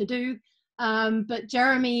for it to do. But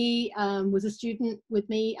Jeremy was a student with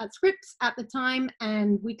me at Scripps at the time,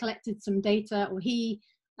 and we collected some data, or he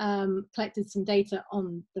collected some data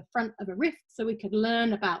on the front of a rift, so we could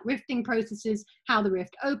learn about rifting processes, how the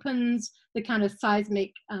rift opens, the kind of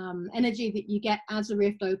seismic energy that you get as the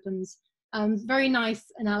rift opens. Very nice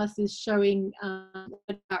analysis showing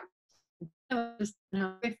about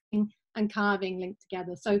how rifting and carving linked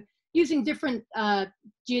together. So using different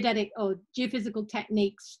geodetic or geophysical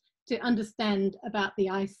techniques to understand about the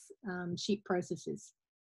ice sheet processes.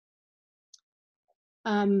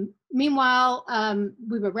 Meanwhile,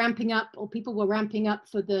 we were ramping up, or people were ramping up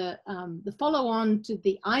for the follow-on to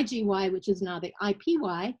the IGY, which is now the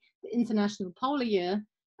IPY, the International Polar Year.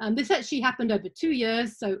 This actually happened over 2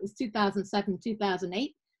 years, so it was 2007,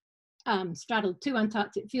 2008, straddled 2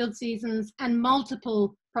 Antarctic field seasons, and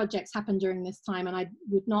multiple projects happened during this time, and I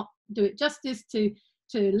would not do it justice to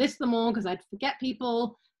list them all because I'd forget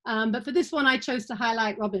people. But for this one, I chose to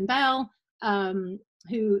highlight Robin Bell,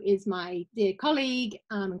 who is my dear colleague,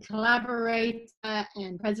 collaborator,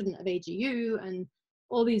 and president of AGU, and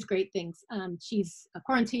all these great things. She's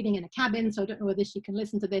quarantining in a cabin, so I don't know whether she can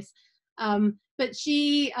listen to this. But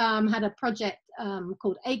she had a project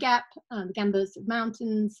called AGAP, the Gambiers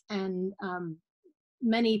Mountains, and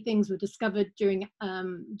many things were discovered during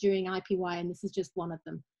IPY, and this is just one of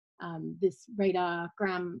them. This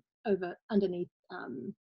radargram over underneath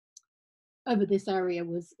over this area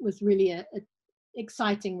was really a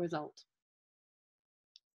exciting result.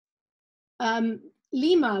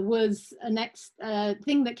 Lima was a next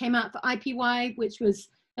thing that came out for IPY, which was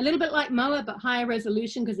a little bit like MOAA, but higher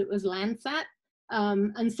resolution because it was Landsat.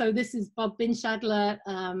 And so this is Bob Binshadler,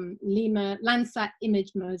 Lima Landsat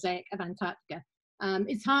image mosaic of Antarctica.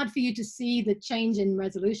 It's hard for you to see the change in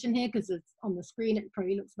resolution here because it's on the screen, it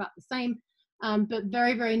probably looks about the same, but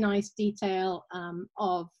very, very nice detail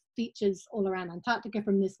of features all around Antarctica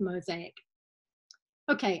from this mosaic.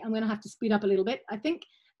 Okay, I'm gonna have to speed up a little bit, I think.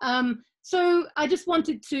 So I just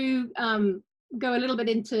wanted to go a little bit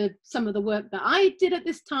into some of the work that I did at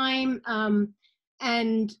this time.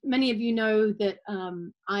 And many of you know that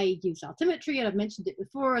I use altimetry, and I've mentioned it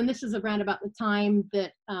before, and this is around about the time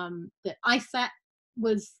that, that ISAT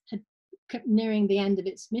was nearing the end of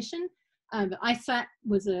its mission. But ISAT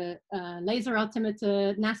was a laser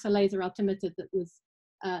altimeter, NASA laser altimeter that was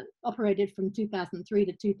operated from 2003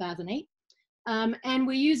 to 2008. And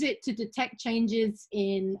we use it to detect changes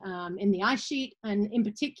in the ice sheet, and in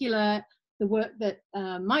particular, the work that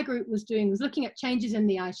my group was doing was looking at changes in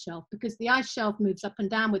the ice shelf, because the ice shelf moves up and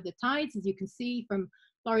down with the tides, as you can see from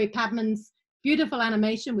Laurie Padman's beautiful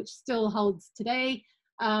animation, which still holds today,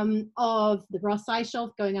 of the Ross ice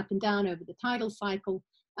shelf going up and down over the tidal cycle.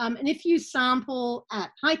 And if you sample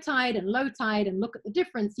at high tide and low tide and look at the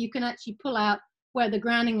difference, you can actually pull out where the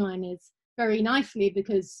grounding line is very nicely,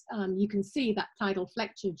 because you can see that tidal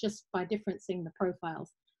flexure just by differencing the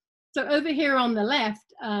profiles. So over here on the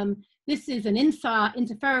left, this is an INSAR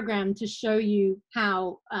interferogram to show you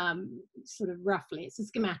how, sort of roughly, it's a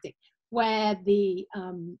schematic, where the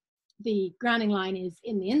grounding line is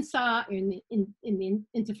in the INSAR, in the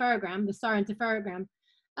interferogram, the SAR interferogram.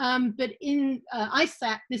 But in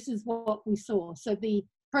ISAT, this is what we saw. So the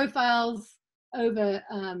profiles over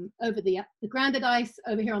the grounded ice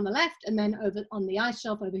over here on the left, and then over on the ice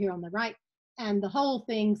shelf over here on the right, and the whole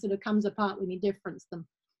thing sort of comes apart when you difference them.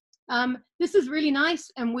 This is really nice,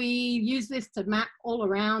 and we use this to map all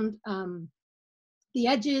around the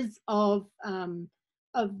edges of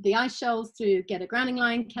the ice shelves to get a grounding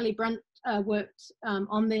line. Kelly Brunt worked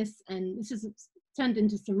on this, and this has turned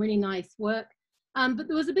into some really nice work. But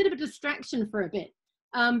there was a bit of a distraction for a bit,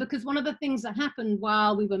 because one of the things that happened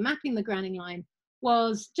while we were mapping the grounding line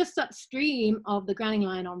was just upstream of the grounding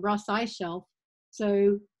line on Ross ice shelf.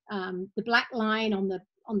 So the black line on the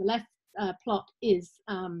left plot is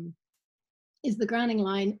the grounding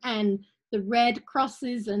line, and the red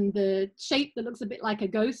crosses and the shape that looks a bit like a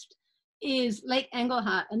ghost is Lake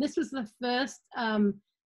Engelhart. And this was the first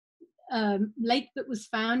lake that was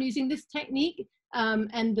found using this technique,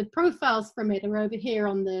 and the profiles from it are over here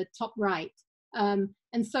on the top right.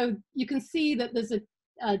 And so you can see that there's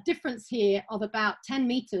a difference here of about 10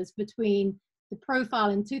 meters between the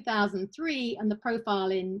profile in 2003 and the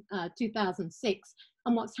profile in 2006.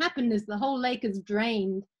 And what's happened is the whole lake is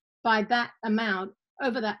drained by that amount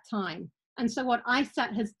over that time. And so what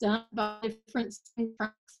ISAT has done by different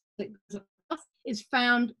tracks is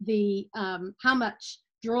found the how much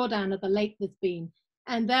drawdown of the lake there's been,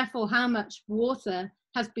 and therefore how much water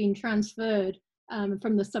has been transferred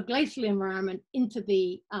from the subglacial environment into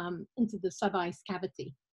the sub-ice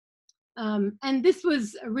cavity. And this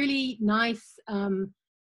was a really nice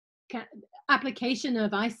application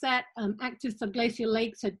of ISAT. Active subglacial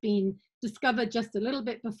lakes had been discovered just a little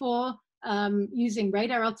bit before using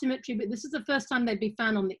radar altimetry, but this is the first time they'd be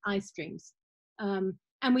found on the ice streams.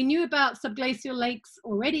 And we knew about subglacial lakes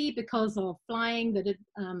already because of flying that had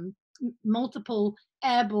multiple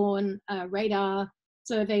airborne radar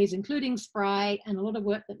surveys, including SPRY, and a lot of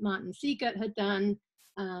work that Martin Siegert had done,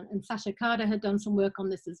 and Sasha Carter had done some work on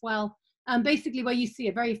this as well. Basically, where you see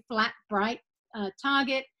a very flat, bright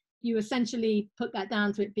target, you essentially put that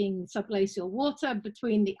down to it being subglacial water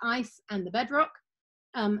between the ice and the bedrock.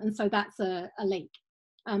 And so that's a lake.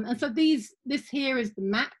 And so this here is the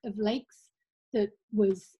map of lakes that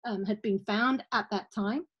was had been found at that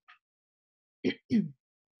time.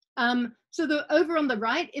 So over on the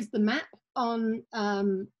right is the map on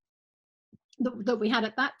that we had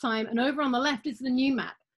at that time, and over on the left is the new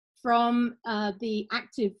map from the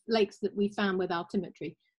active lakes that we found with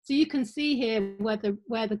altimetry. So you can see here where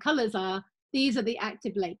the colors are. These are the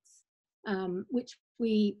active lakes, which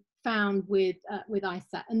we found with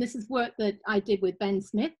ISAT. And this is work that I did with Ben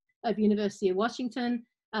Smith of University of Washington.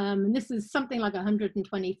 And this is something like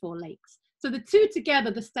 124 lakes. So the two together,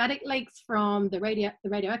 the static lakes from the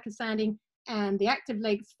radioactive sounding and the active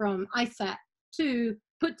lakes from ISAT-2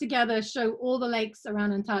 put together show all the lakes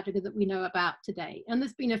around Antarctica that we know about today. And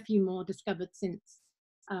there's been a few more discovered since,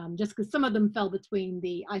 just because some of them fell between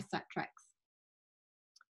the ISAT tracks.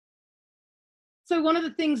 So one of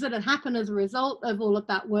the things that had happened as a result of all of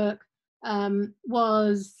that work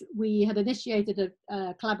was we had initiated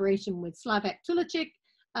a collaboration with Slavek Tulichik,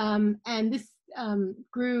 and this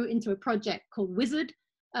grew into a project called WIZARD,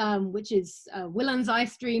 which is Willand's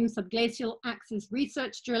Ice Stream Subglacial Axis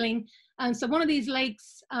Research Drilling. And so one of these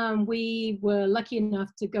lakes we were lucky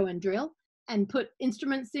enough to go and drill and put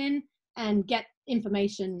instruments in and get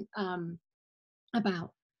information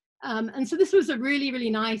about. And so this was a really,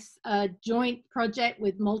 really nice joint project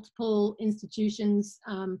with multiple institutions.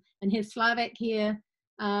 And here's Slavek here.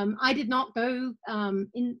 I did not go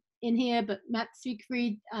in here, but Matt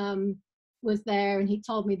Siegfried was there, and he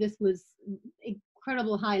told me this was an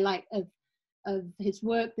incredible highlight of his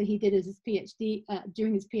work that he did as his PhD,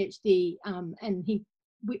 during his PhD. And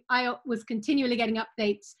I was continually getting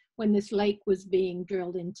updates when this lake was being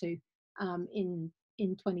drilled into in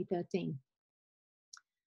 2013.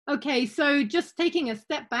 Okay, so just taking a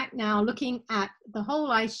step back now, looking at the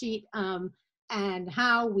whole ice sheet and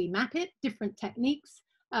how we map it, different techniques.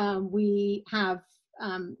 We have,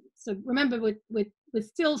 so remember we're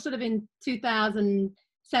still sort of in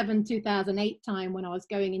 2007, 2008 time when I was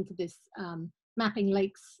going into this mapping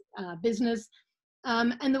lakes business.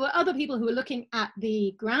 And there were other people who were looking at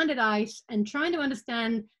the grounded ice and trying to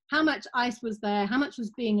understand how much ice was there, how much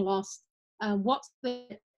was being lost, what's the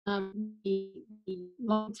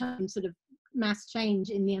long-term sort of mass change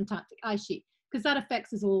in the Antarctic ice sheet, because that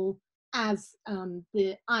affects us all as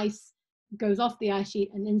the ice goes off the ice sheet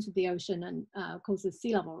and into the ocean and causes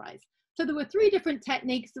sea level rise. So there were three different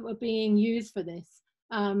techniques that were being used for this.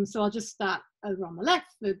 So I'll just start over on the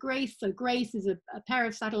left for GRACE. So GRACE is a pair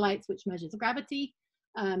of satellites which measures gravity,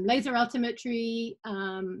 laser altimetry,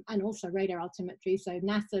 and also radar altimetry. So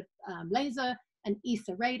NASA laser and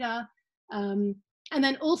ESA radar. And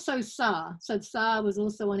then also SAR. So SAR was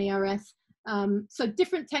also on ERS. So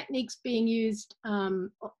different techniques being used,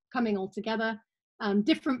 coming all together.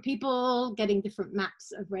 Different people getting different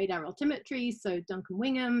maps of radar altimetry. So Duncan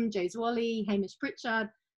Wingham, Jay Zwally, Hamish Pritchard.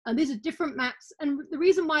 And these are different maps. And the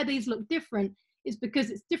reason why these look different is because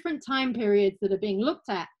it's different time periods that are being looked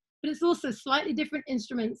at, but it's also slightly different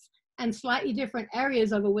instruments and slightly different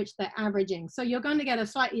areas over which they're averaging. So you're going to get a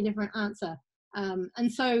slightly different answer.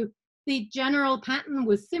 And so the general pattern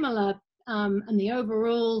was similar, and the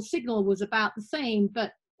overall signal was about the same,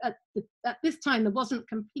 but at this time there wasn't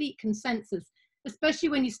complete consensus, especially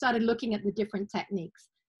when you started looking at the different techniques.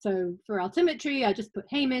 So for altimetry, I just put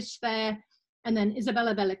Hamish there, and then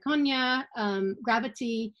Isabella Belliconia,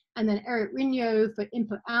 gravity, and then Eric Rignot for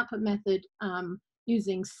input-output method,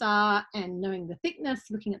 using SAR and knowing the thickness,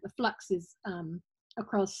 looking at the fluxes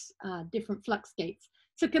across different flux gates.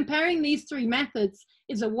 So comparing these three methods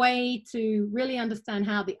is a way to really understand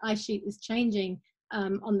how the ice sheet is changing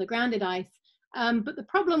on the grounded ice. But the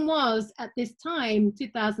problem was at this time,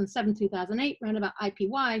 2007, 2008, around about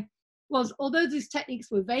IPY, was although these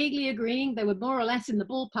techniques were vaguely agreeing, they were more or less in the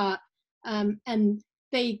ballpark, and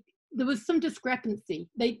there was some discrepancy.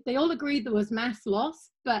 They all agreed there was mass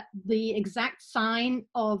loss, but the exact sign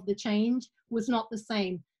of the change was not the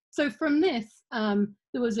same. So from this,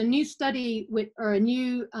 there was a new study or a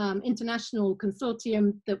new international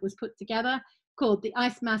consortium that was put together called the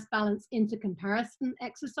Ice Mass Balance Intercomparison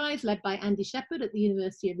Exercise, led by Andy Shepherd at the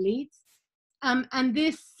University of Leeds. And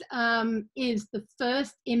this is the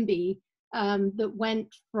first IMBY that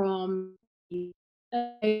went from the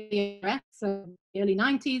early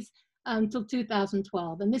 90s until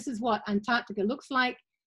 2012. And this is what Antarctica looks like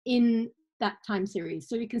in that time series.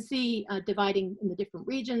 So you can see dividing in the different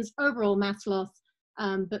regions, overall mass loss,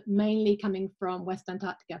 but mainly coming from West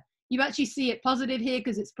Antarctica. You actually see it positive here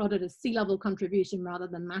because it's plotted as sea level contribution rather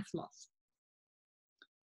than mass loss.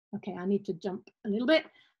 Okay, I need to jump a little bit.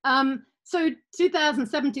 So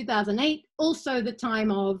 2007, 2008, also the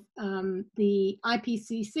time of the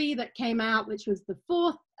IPCC that came out, which was the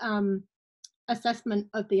fourth assessment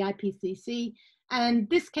of the IPCC. And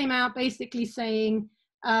this came out basically saying,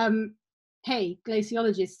 hey,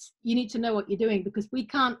 glaciologists, you need to know what you're doing because we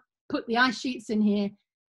can't put the ice sheets in here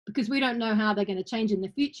because we don't know how they're going to change in the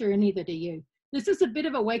future, and neither do you. This is a bit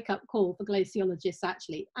of a wake-up call for glaciologists,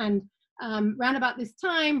 actually. And round about this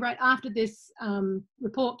time, right after this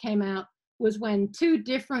report came out, was when two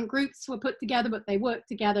different groups were put together, but they worked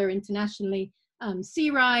together internationally. Sea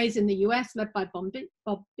Rise in the US, led by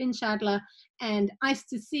Bob Binshadler, and Ice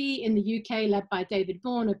to Sea in the UK, led by David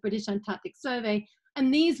Vaughan of British Antarctic Survey.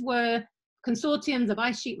 And these were consortiums of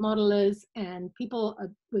ice sheet modelers and people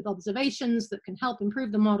with observations that can help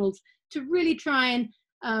improve the models to really try and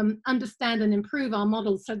understand and improve our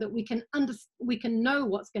models so that we can know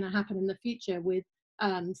what's going to happen in the future with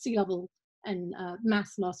sea level and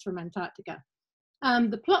mass loss from Antarctica.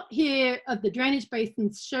 The plot here of the drainage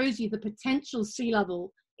basins shows you the potential sea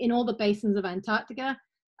level in all the basins of Antarctica.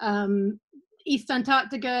 East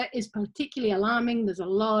Antarctica is particularly alarming. There's a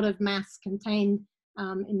lot of mass contained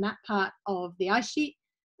in that part of the ice sheet.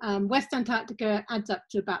 West Antarctica adds up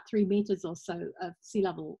to about 3 meters or so of sea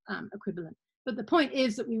level equivalent. But the point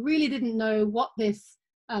is that we really didn't know what this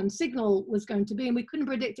signal was going to be, and we couldn't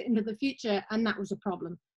predict it into the future, and that was a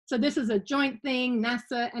problem. So this is a joint thing,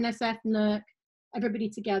 NASA, NSF, NERC, everybody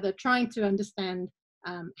together trying to understand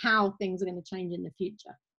how things are going to change in the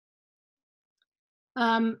future.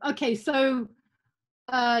 Okay, so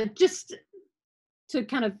just to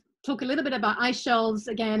kind of talk a little bit about ice shelves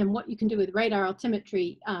again and what you can do with radar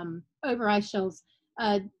altimetry over ice shelves.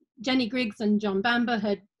 Jenny Griggs and John Bamber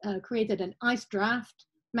had created an ice draft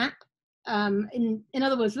map. In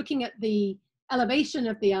other words, looking at the elevation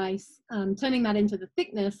of the ice, turning that into the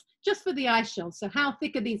thickness just for the ice shelves. So how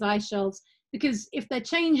thick are these ice shelves? Because if they're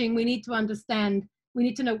changing, we need to understand, we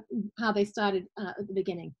need to know how they started at the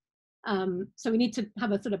beginning. So we need to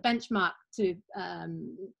have a sort of benchmark to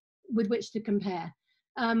with which to compare.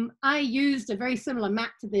 I used a very similar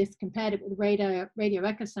map to this, compared it with radio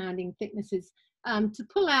echo sounding thicknesses to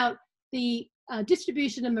pull out the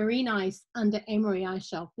distribution of marine ice under Amory Ice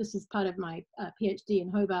Shelf. This is part of my PhD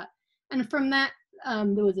in Hobart. And from that,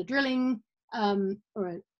 there was a drilling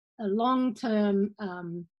or a long-term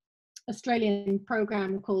Australian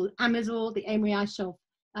program called AMISOR, the Amory Ice Shelf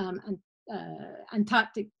and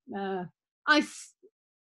Antarctic Ice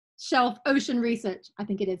Shelf Ocean Research, I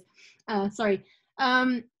think it is, sorry.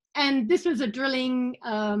 And this was a drilling,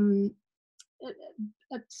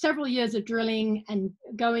 several years of drilling and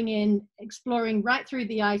going in, exploring right through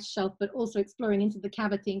the ice shelf, but also exploring into the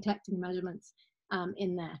cavity and collecting measurements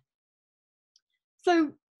in there.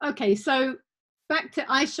 So, okay, so back to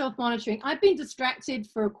ice shelf monitoring. I've been distracted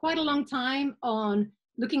for quite a long time on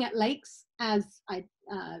looking at lakes, as I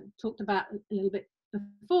talked about a little bit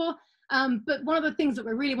before. But one of the things that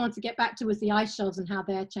we really want to get back to was the ice shelves and how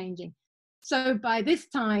they're changing. So by this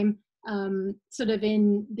time, sort of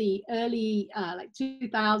in the early like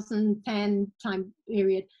 2010 time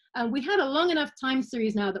period, we had a long enough time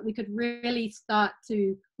series now that we could really start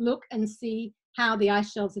to look and see how the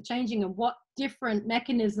ice shelves are changing and what different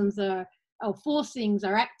mechanisms or forcings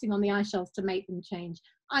are acting on the ice shelves to make them change.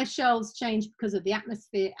 Ice shelves change because of the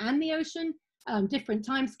atmosphere and the ocean, different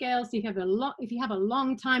time scales. So if you have a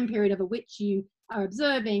long time period over which you are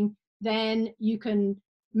observing, then you can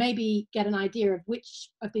maybe get an idea of which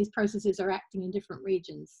of these processes are acting in different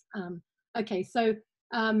regions. Okay, so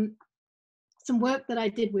some work that I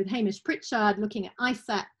did with Hamish Pritchard looking at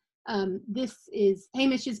ISAT. This is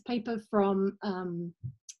Hamish's paper from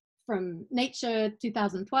Nature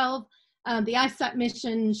 2012. The ISAT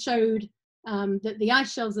mission showed that the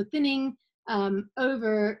ice shelves are thinning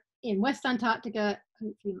over in West Antarctica.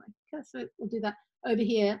 Hopefully my cursor will do that. Over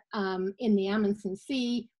here in the Amundsen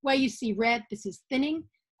Sea, where you see red, this is thinning.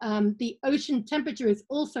 The ocean temperature is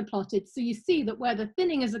also plotted, so you see that where the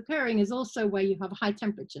thinning is occurring is also where you have high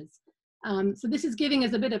temperatures. So this is giving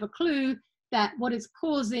us a bit of a clue that what is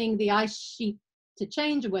causing the ice sheet to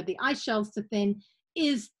change, or where the ice shelves to thin,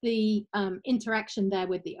 is the interaction there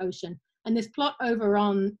with the ocean. And this plot over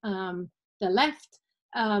on the left,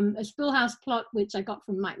 a Spillhouse plot, which I got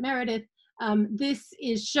from Mike Meredith, this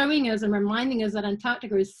is showing us and reminding us that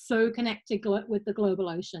Antarctica is so connected with the global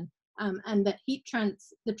ocean. And that the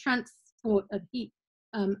transport of heat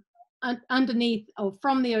underneath or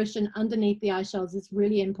from the ocean underneath the ice shelves is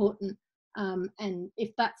really important. And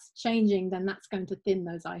if that's changing, then that's going to thin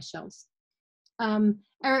those ice shelves.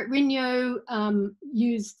 Eric Rignot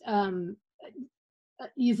used a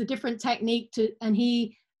different technique and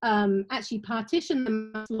he actually partitioned the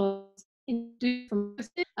mass loss into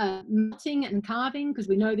melting and carving, because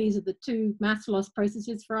we know these are the two mass loss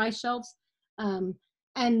processes for ice shelves.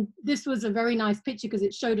 And this was a very nice picture because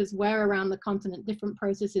it showed us where around the continent different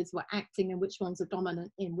processes were acting and which ones are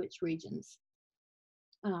dominant in which regions.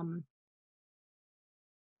 Okay,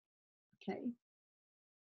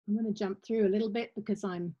 I'm going to jump through a little bit because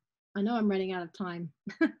I know I'm running out of time.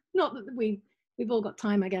 Not that we've all got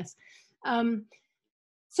time, I guess.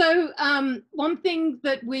 So one thing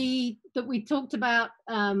that we talked about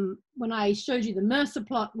when I showed you the Mercer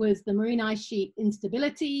plot was the marine ice sheet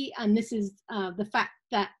instability, and this is the fact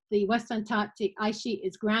that the West Antarctic ice sheet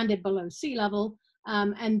is grounded below sea level,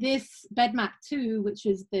 and this bed map 2, which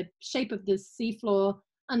is the shape of the seafloor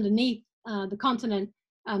underneath the continent,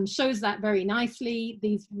 shows that very nicely.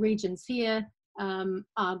 These regions here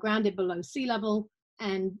are grounded below sea level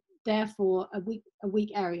and therefore a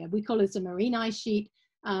weak area. We call it a marine ice sheet.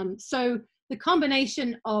 So the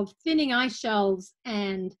combination of thinning ice shelves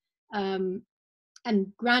and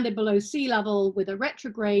grounded below sea level with a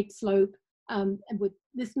retrograde slope, and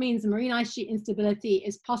this means the marine ice sheet instability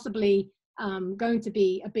is possibly going to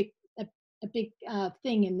be a big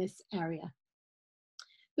thing in this area.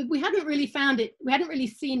 But we hadn't really found it, we hadn't really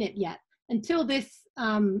seen it yet until this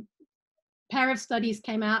pair of studies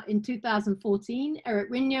came out in 2014,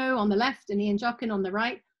 Eric Rignot on the left and Ian Jockin on the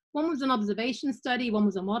right. One was an observation study, one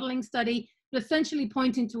was a modeling study, but essentially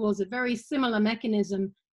pointing towards a very similar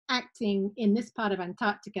mechanism acting in this part of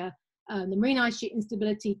Antarctica. The marine ice sheet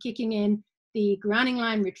instability kicking in, the grounding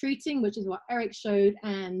line retreating, which is what Eric showed,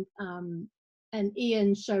 and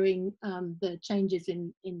Ian showing the changes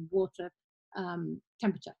in water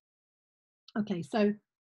temperature. Okay, so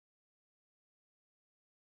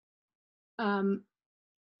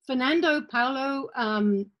Fernando Paulo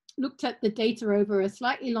looked at the data over a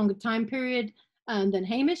slightly longer time period than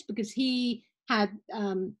Hamish, because he had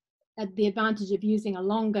the advantage of using a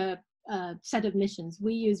longer set of missions.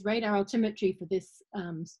 We use radar altimetry for this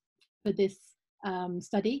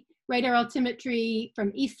study. Radar altimetry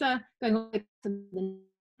from ESA going all the way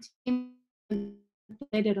to the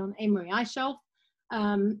data on Amory Ice Shelf.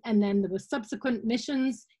 And then there were subsequent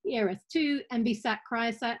missions, ERS-2, MVSAT,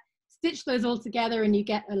 Cryosat. Stitch those all together and you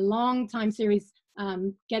get a long time series,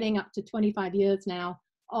 getting up to 25 years now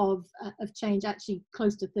of change, actually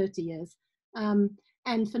close to 30 years.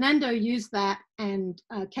 And Fernando used that and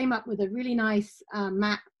came up with a really nice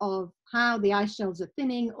map of how the ice shelves are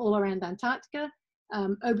thinning all around Antarctica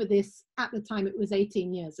over this, at the time it was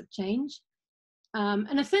 18 years of change.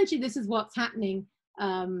 And essentially this is what's happening.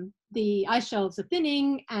 The ice shelves are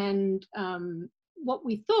thinning, and what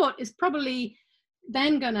we thought is probably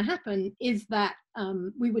then going to happen is that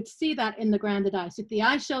we would see that in the grounded ice. If the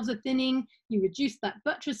ice shelves are thinning, you reduce that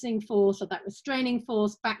buttressing force or that restraining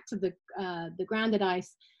force back to the grounded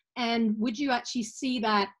ice. And would you actually see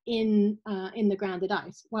that in the grounded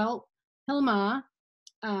ice? Well, Hilmar,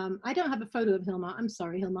 I don't have a photo of Hilmar. I'm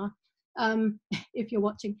sorry, Hilmar, if you're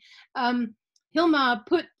watching. Hilmar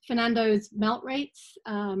put Fernando's melt rates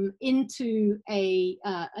into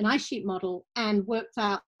an ice sheet model and worked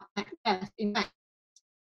out that, in fact,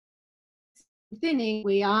 thinning,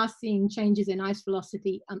 we are seeing changes in ice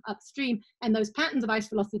velocity upstream, and those patterns of ice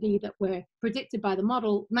velocity that were predicted by the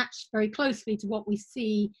model match very closely to what we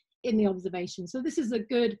see in the observation. So this is a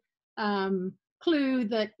good clue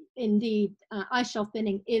that indeed ice shelf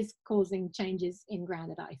thinning is causing changes in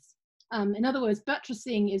grounded ice. In other words,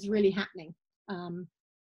 buttressing is really happening.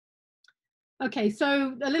 Okay,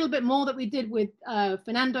 so a little bit more that we did with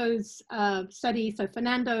Fernando's study. So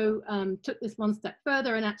Fernando took this one step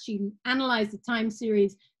further and actually analyzed the time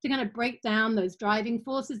series to kind of break down those driving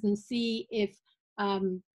forces and see if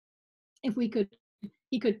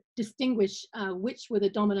he could distinguish which were the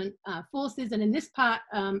dominant forces. And in this part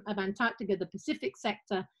of Antarctica, the Pacific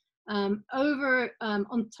sector, on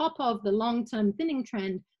top of the long-term thinning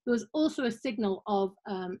trend, there was also a signal of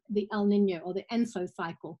the El Nino or the ENSO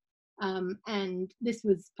cycle. And this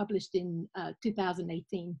was published in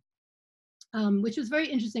 2018, which was very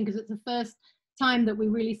interesting because it's the first time that we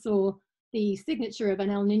really saw the signature of an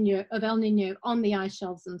El Nino on the ice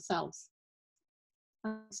shelves themselves.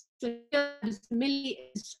 So Millie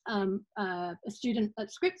is a student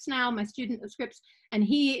at Scripps now, my student at Scripps, and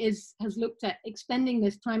he has looked at extending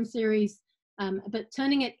this time series, but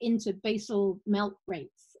turning it into basal melt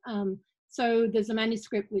rates. So there's a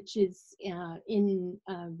manuscript which is in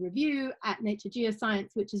review at Nature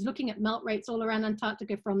Geoscience, which is looking at melt rates all around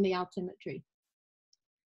Antarctica from the altimetry.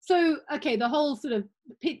 So, okay, the whole sort of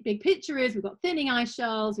big picture is we've got thinning ice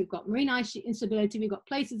shelves, we've got marine ice sheet instability, we've got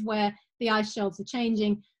places where the ice shelves are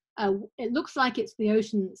changing. It looks like it's the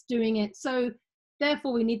ocean that's doing it. So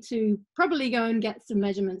therefore we need to probably go and get some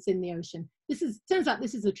measurements in the ocean. Turns out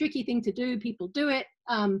this is a tricky thing to do. People do it,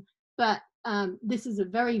 but this is a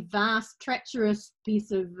very vast, treacherous piece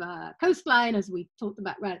of coastline, as we talked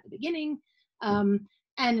about right at the beginning.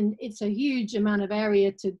 And it's a huge amount of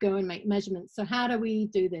area to go and make measurements. So how do we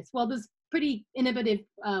do this? Well, there's pretty innovative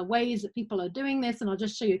ways that people are doing this, and I'll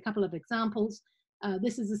just show you a couple of examples.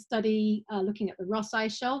 This is a study looking at the Ross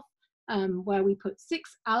Ice Shelf. where we put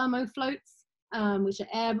 6 Alamo floats, which are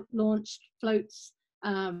air-launched floats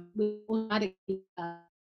with automatically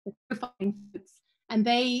profiling floats, and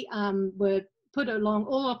they were put along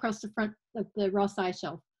all across the front of the Ross Ice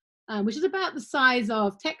Shelf, which is about the size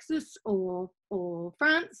of Texas or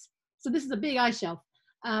France. So this is a big ice shelf,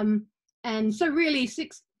 and so really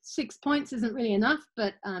six points isn't really enough,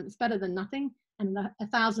 but it's better than nothing. And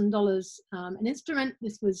 $1,000 an instrument.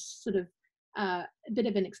 This was sort of a bit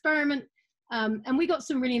of an experiment. And we got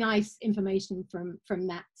some really nice information from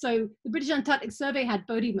that. So the British Antarctic Survey had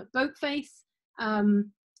Bodie McBoatface,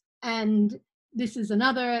 and this is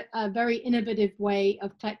another very innovative way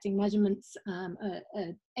of collecting measurements,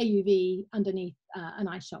 AUV underneath an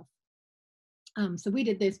ice shelf. So we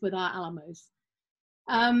did this with our Alamos.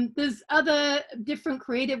 There's other different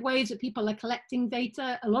creative ways that people are collecting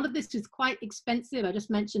data. A lot of this is quite expensive. I just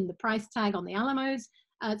mentioned the price tag on the Alamos.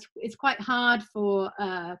 It's quite hard for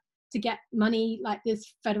to get money like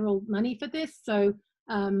this, federal money for this. So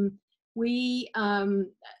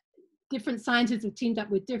different scientists have teamed up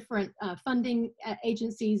with different funding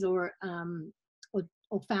agencies or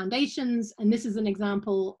foundations, and this is an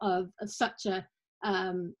example of such a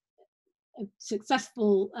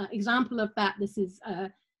successful example of that. This is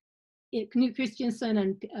Knut Christiansen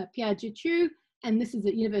and Pierre Dutroux, and this is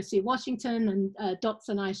at University of Washington, and dots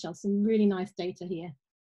and ice shelves. Some really nice data here.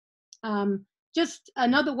 Just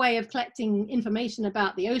another way of collecting information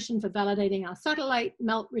about the ocean for validating our satellite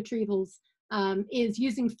melt retrievals is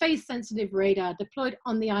using phase-sensitive radar deployed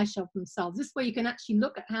on the ice shelf themselves. This way you can actually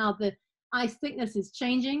look at how the ice thickness is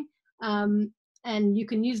changing, and you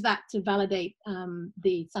can use that to validate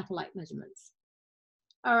the satellite measurements.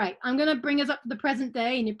 All right, I'm going to bring us up to the present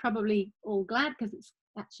day, and you're probably all glad because it's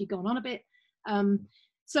actually gone on a bit.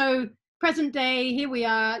 So present day, here we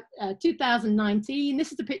are, 2019.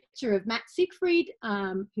 This is a picture of Matt Siegfried,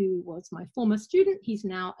 who was my former student. He's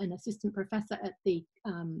now an assistant professor at the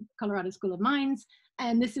Colorado School of Mines.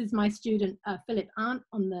 And this is my student, Philip Arndt,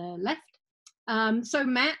 on the left. So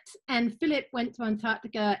Matt and Philip went to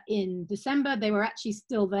Antarctica in December. They were actually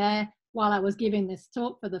still there while I was giving this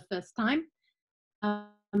talk for the first time.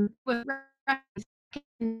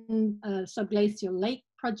 Subglacial lake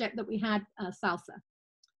project that we had, SALSA.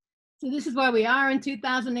 So this is where we are in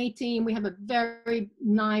 2018. We have a very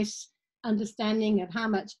nice understanding of how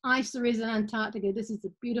much ice there is in Antarctica. This is a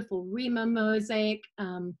beautiful REMA mosaic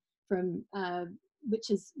which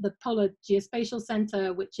is the Polar Geospatial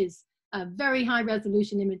Center, which is a very high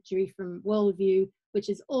resolution imagery from WorldView, which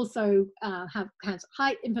is also has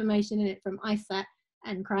height information in it from ISAT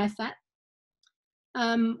and Cryosat.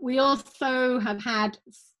 We also have had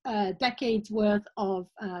decades worth of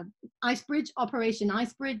Operation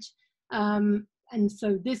Icebridge. And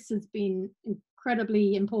so this has been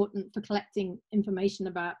incredibly important for collecting information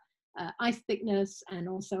about ice thickness and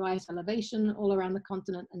also ice elevation all around the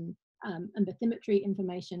continent, and bathymetry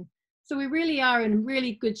information. So we really are in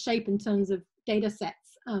really good shape in terms of data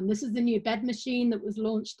sets. This is the new bed machine that was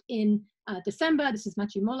launched in December. This is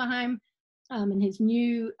Matthew Mollerheim, and his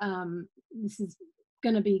new, this is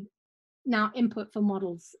going to be now input for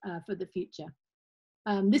models for the future.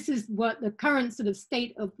 This is what the current sort of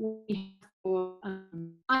state of what we have for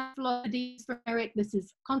ice velocities for Eric. This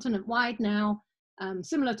is continent-wide now,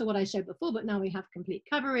 similar to what I showed before, but now we have complete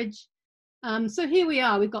coverage. So here we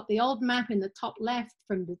are. We've got the old map in the top left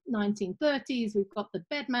from the 1930s. We've got the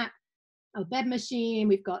bed map, a bed machine.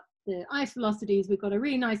 We've got the ice velocities. We've got a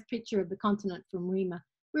really nice picture of the continent from REMA.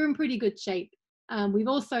 We're in pretty good shape. We've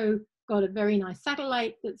also got a very nice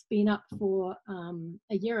satellite that's been up for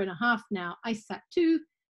a year and a half now, ICESat-2,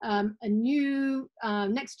 a new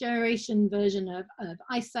next generation version of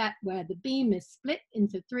ICESat where the beam is split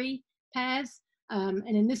into 3 pairs. And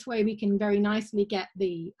in this way, we can very nicely get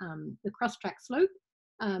the cross-track slope.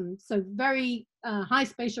 So very high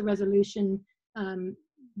spatial resolution,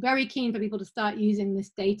 very keen for people to start using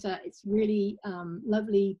this data. It's really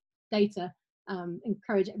lovely data.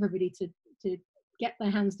 Encourage everybody to get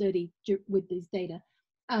their hands dirty with these data.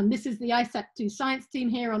 This is the ICESat-2 science team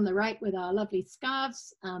here on the right with our lovely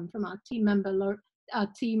scarves from our team member, our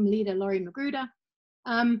team leader, Laurie Magruder.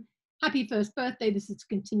 Happy first birthday. This is to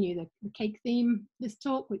continue the cake theme, this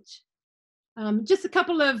talk, which just a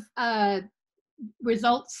couple of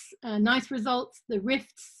results, nice results. The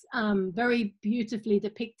rifts, very beautifully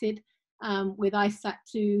depicted with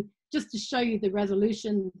ICESat-2, just to show you the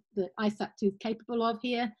resolution that ICESat-2 is capable of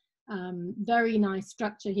here. Very nice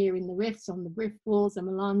structure here in the rifts, on the rift walls and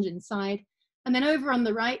melange inside. And then over on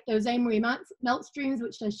the right, those Amory melt streams,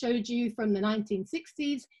 which I showed you from the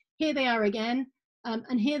 1960s. Here they are again,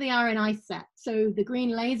 and here they are in ICESat. So the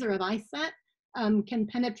green laser of ICESat can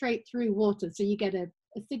penetrate through water. So you get a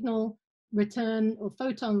signal return or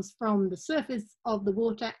photons from the surface of the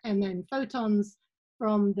water and then photons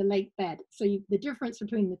from the lake bed. So the difference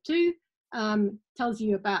between the two tells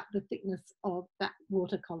you about the thickness of that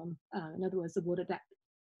water column, in other words, the water depth,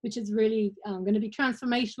 which is really going to be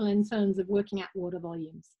transformational in terms of working at water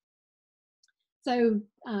volumes. So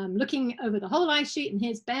looking over the whole ice sheet, and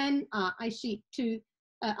here's Ben, ISAT-2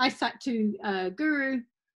 guru.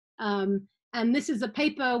 And this is a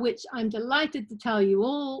paper which I'm delighted to tell you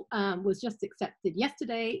all was just accepted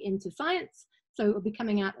yesterday into Science. So it will be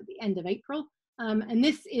coming out at the end of April. And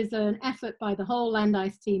this is an effort by the whole land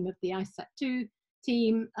ice team of the ISAT-2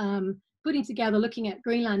 team, putting together, looking at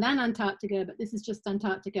Greenland and Antarctica, but this is just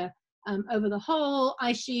Antarctica, over the whole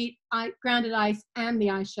ice sheet, grounded ice and the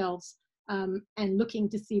ice shelves, and looking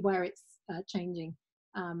to see where it's changing.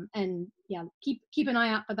 And yeah, keep an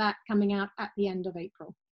eye out for that coming out at the end of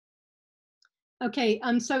April. Okay,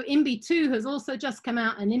 so INBI-2 has also just come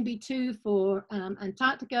out, and INBI-2 for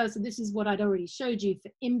Antarctica. So this is what I'd already showed you for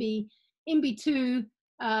INBI. INBI-2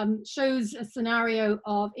 shows a scenario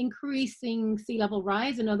of increasing sea level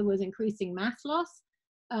rise, in other words, increasing mass loss,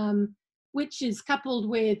 which is coupled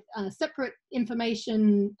with separate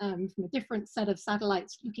information from a different set of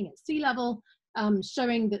satellites looking at sea level,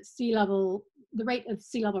 showing that the rate of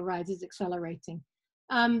sea level rise is accelerating.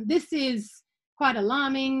 This is quite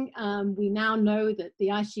alarming. We now know that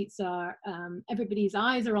the ice sheets are, everybody's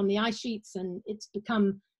eyes are on the ice sheets, and it's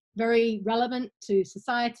become very relevant to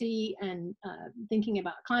society and thinking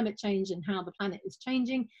about climate change and how the planet is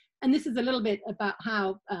changing. And this is a little bit about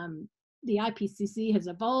how the IPCC has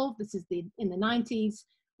evolved. This is in the 90s,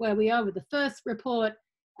 where we are with the first report.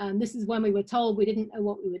 This is when we were told we didn't know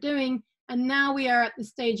what we were doing. And now we are at the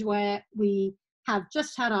stage where we have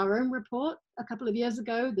just had our own report a couple of years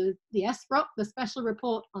ago, the SROC, the Special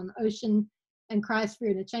Report on Ocean and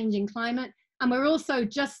Cryosphere in a Changing Climate. And we're also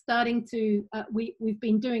just starting to, we've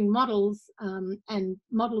been doing models, and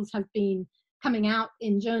models have been coming out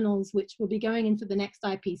in journals, which will be going into the next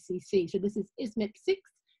IPCC. So this is ISMIP 6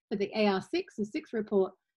 for the AR6, the 6th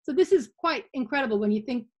report. So this is quite incredible when you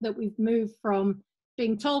think that we've moved from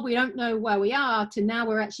being told we don't know where we are to now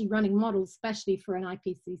we're actually running models, especially for an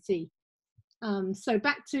IPCC. So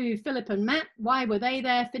back to Philip and Matt, why were they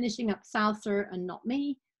there finishing up SALSA and not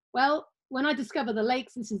me? Well, when I discovered the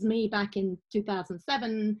lakes, this is me back in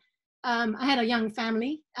 2007, I had a young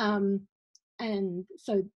family. And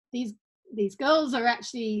so these girls are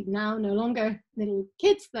actually now no longer little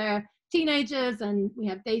kids, they're teenagers, and we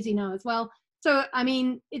have Daisy now as well. So, I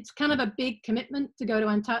mean, it's kind of a big commitment to go to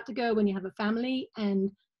Antarctica when you have a family.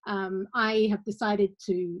 And I have decided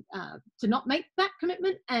to not make that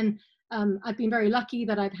commitment. And I've been very lucky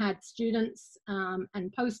that I've had students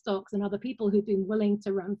and postdocs and other people who've been willing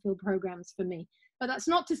to run field programs for me. But that's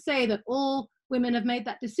not to say that all women have made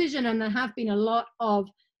that decision, and there have been a lot of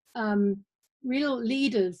real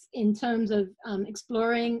leaders in terms of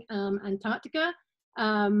exploring Antarctica.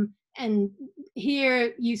 And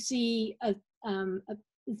here you see as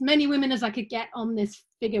many women as I could get on this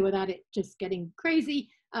figure without it just getting crazy.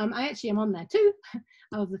 I actually am on there too.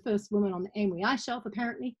 I was the first woman on the Amory Ice Shelf,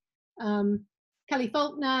 apparently. Kelly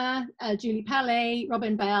Faulkner, Julie Pallet,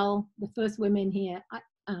 Robin Bell, the first women here.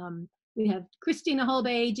 We have Christina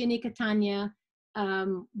Holbay, Ginny Catania.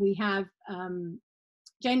 We have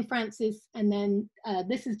Jane Francis, and then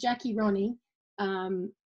this is Jackie Ronnie, and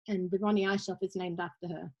the Ronnie Ice Shelf is named after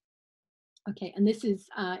her. Okay, and this is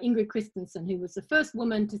Ingrid Christensen, who was the first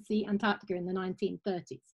woman to see Antarctica in the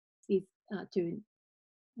 1930s. These two.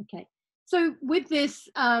 Okay, so with this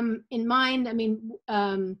in mind, I mean,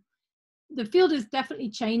 the field is definitely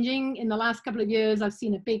changing. In the last couple of years, I've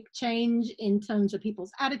seen a big change in terms of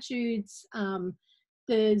people's attitudes.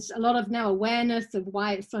 There's a lot of now awareness of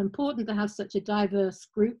why it's so important to have such a diverse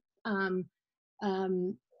group,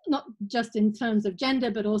 not just in terms of gender,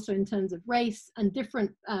 but also in terms of race, and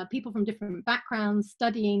different people from different backgrounds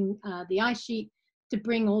studying the ice sheet to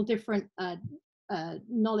bring all different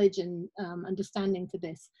knowledge and understanding to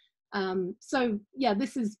this. So yeah,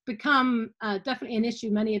 this has become definitely an issue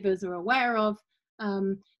many of us are aware of.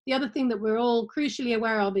 The other thing that we're all crucially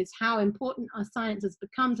aware of is how important our science has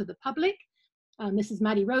become to the public. This is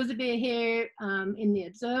Maddie Roseveare here in the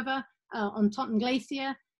Observer on Totten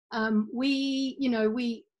Glacier.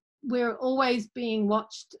 We're always being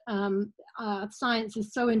watched. Science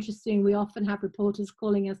is so interesting. We often have reporters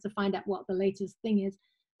calling us to find out what the latest thing is.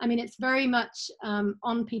 I mean, it's very much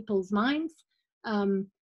on people's minds.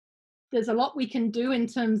 There's a lot we can do in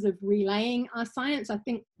terms of relaying our science. I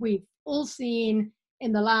think we've all seen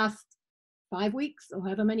in the last 5 weeks, or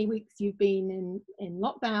however many weeks you've been in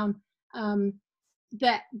lockdown,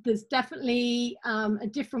 that there's definitely a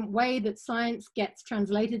different way that science gets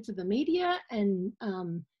translated to the media, and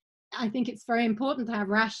I think it's very important to have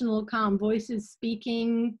rational, calm voices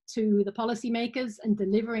speaking to the policymakers and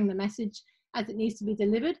delivering the message as it needs to be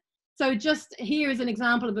delivered. So just here is an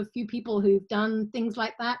example of a few people who've done things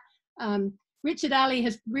like that. Richard Alley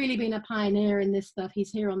has really been a pioneer in this stuff.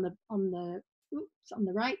 He's here on the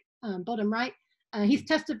right, bottom right. He's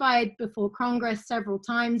testified before Congress several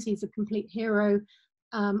times. He's a complete hero.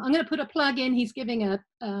 I'm going to put a plug in. He's giving a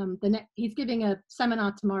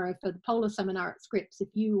seminar tomorrow for the polar seminar at Scripps. If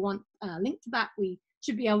you want a link to that, we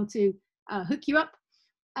should be able to hook you up.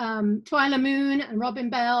 Twyla Moon and Robin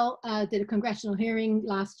Bell did a congressional hearing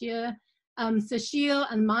last year. Cecile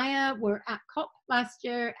and Maya were at COP last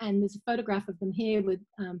year, and there's a photograph of them here with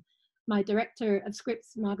my director of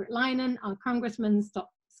Scripps, Margaret Lynan, our congressman,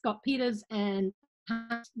 Scott Peters, and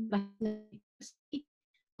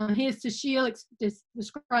here's Cecile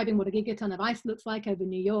describing what a gigaton of ice looks like over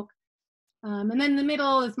New York. And then in the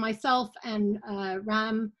middle is myself and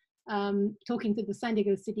Ram talking to the San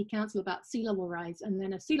Diego City Council about sea level rise, and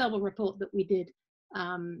then a sea level report that we did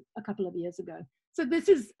a couple of years ago. So this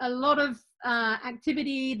is a lot of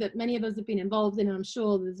activity that many of us have been involved in, and I'm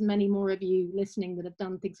sure there's many more of you listening that have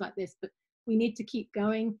done things like this, but we need to keep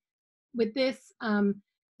going with this.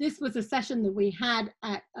 This was a session that we had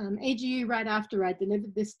at AGU right after I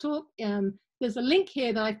delivered this talk. There's a link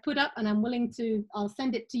here that I've put up, and I'm willing to, I'll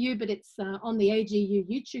send it to you, but it's on the AGU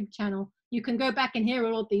YouTube channel. You can go back and hear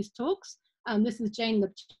all of these talks. This is Jane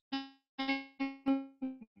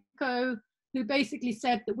Lubchenco, who basically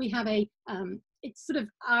said that we have a, it's sort of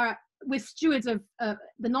we're stewards of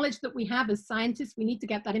the knowledge that we have as scientists. We need to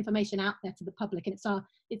get that information out there to the public, and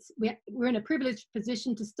we're in a privileged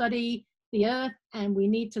position to study the Earth, and we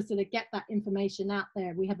need to sort of get that information out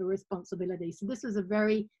there. We have a responsibility. So this was a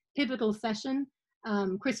very pivotal session.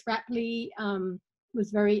 Chris Rapley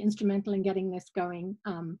was very instrumental in getting this going.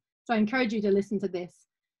 So I encourage you to listen to this.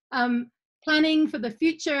 Planning for the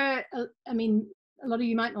future. I mean, a lot of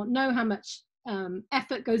you might not know how much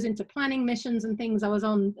effort goes into planning missions and things. I was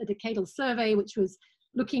on a decadal survey, which was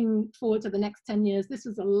looking forward to the next 10 years. This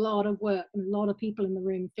was a lot of work and a lot of people in the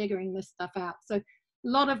room figuring this stuff out. So a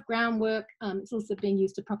lot of groundwork. It's also being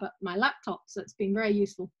used to prop up my laptop, so it's been very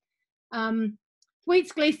useful.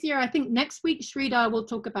 Thwaites Glacier, I think next week Sridhar will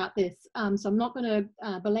talk about this. So I'm not going to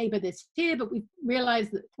belabor this here, but we've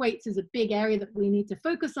realized that Thwaites is a big area that we need to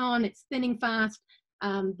focus on. It's thinning fast.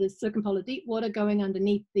 There's circumpolar deep water going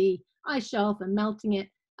underneath the ice shelf and melting it.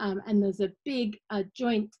 And there's a big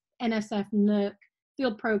joint NSF-NERC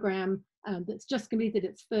field program that's just completed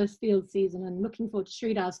its first field season, and looking forward to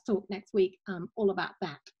Sridhar's talk next week all about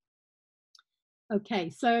that.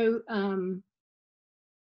 Okay, so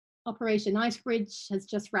Operation Icebridge has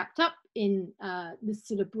just wrapped up in this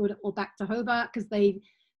sort of brought it all back to Hobart, because the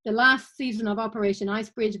last season of Operation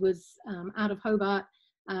Icebridge was out of Hobart,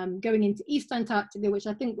 going into East Antarctica, which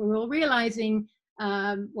I think we're all realizing,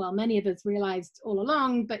 well, many of us realized all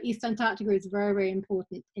along, but East Antarctica is very, very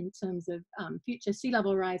important in terms of future sea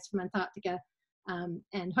level rise from Antarctica.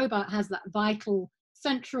 And Hobart has that vital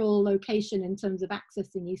central location in terms of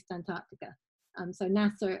accessing East Antarctica. So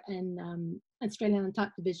NASA and Australian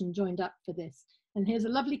Antarctic Division joined up for this. And here's a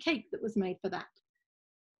lovely cake that was made for that.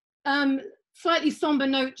 Slightly somber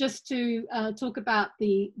note just to talk about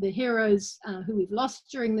the heroes who we've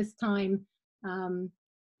lost during this time.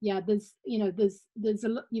 Yeah, there's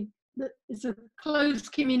it's a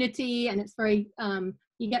closed community, and it's very,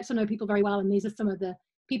 you get to know people very well, and these are some of the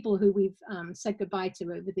people who we've said goodbye to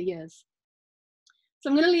over the years. So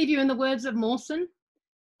I'm going to leave you in the words of Mawson.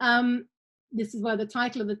 This is where the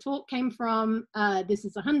title of the talk came from. This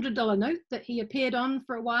is a $100 note that he appeared on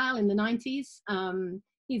for a while in the 90s.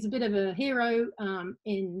 He's a bit of a hero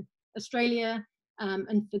in Australia,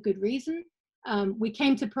 and for good reason. We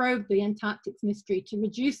came to probe the Antarctic's mystery to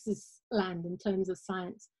reduce this land in terms of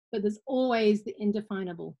science, but there's always the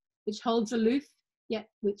indefinable, which holds aloof, yet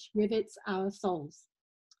which rivets our souls.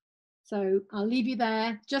 So I'll leave you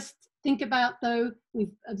there. Just think about, though,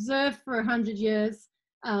 we've observed for 100 years.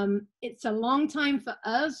 It's a long time for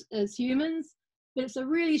us as humans, but it's a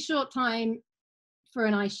really short time for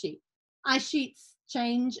an ice sheet. Ice sheets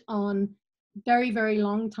change on very, very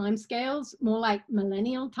long time scales, more like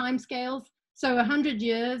millennial time scales. So 100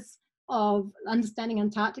 years of understanding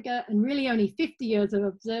Antarctica and really only 50 years of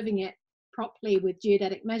observing it properly with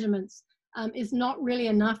geodetic measurements is not really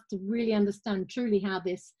enough to really understand truly how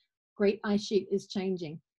this great ice sheet is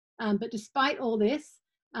changing. But despite all this,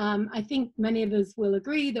 I think many of us will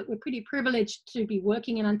agree that we're pretty privileged to be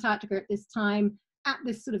working in Antarctica at this time. at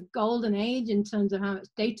this sort of golden age in terms of how much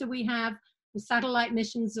data we have, the satellite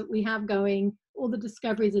missions that we have going, all the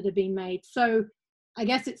discoveries that have been made. So I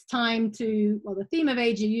guess it's time to, well, the theme of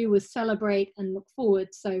AGU was celebrate and look forward.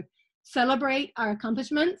 So celebrate our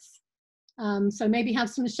accomplishments. So maybe have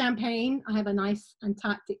some champagne. I have a nice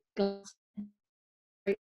Antarctic glass.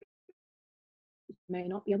 You may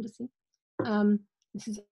not be able to see. This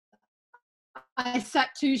is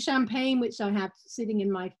ISAT-2 champagne, which I have sitting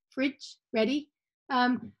in my fridge, ready.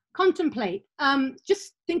 Contemplate.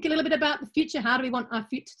 Just think a little bit about the future. How do we want our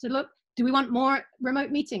future to look? Do we want more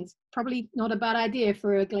remote meetings? Probably not a bad idea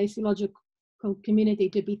for a glaciological community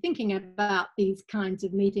to be thinking about these kinds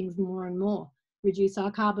of meetings more and more, reduce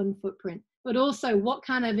our carbon footprint. But also, what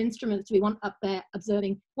kind of instruments do we want up there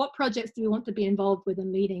observing? What projects do we want to be involved with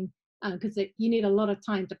and leading? Because you need a lot of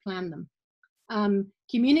time to plan them.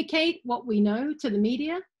 Communicate what we know to the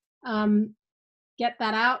media. Get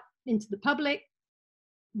that out into the public.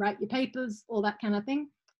 Write your papers, all that kind of thing.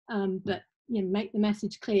 But you know, make the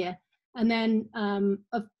message clear. And then,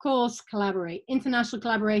 of course, collaborate. International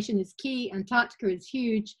collaboration is key. Antarctica is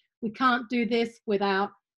huge. We can't do this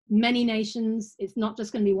without many nations. It's not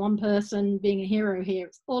just going to be one person being a hero here.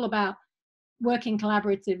 It's all about working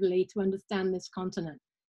collaboratively to understand this continent.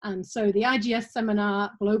 And so the IGS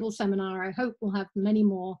seminar, global seminar, I hope will have many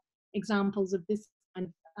more examples of this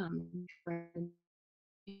kind of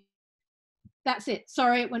that's it.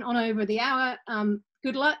 Sorry, it went on over the hour.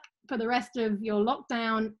 Good luck for the rest of your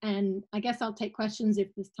lockdown, and I guess I'll take questions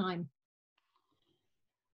if there's time.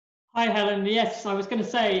 Hi, Helen. Yes, I was going to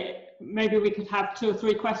say, maybe we could have 2 or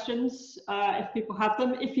 3 questions if people have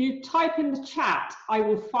them. If you type in the chat, I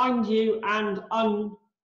will find you and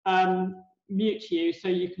unmute you so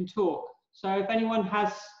you can talk. So if anyone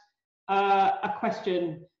has a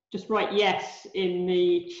question, just write yes in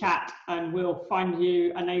the chat and we'll find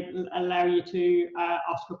you and allow you to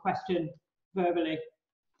ask a question verbally.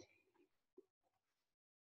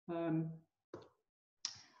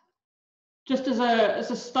 Just as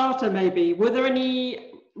a starter maybe, were there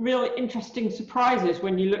any real interesting surprises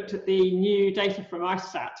when you looked at the new data from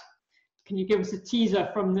ISAT? Can you give us a teaser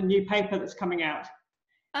from the new paper that's coming out?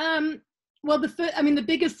 Well, the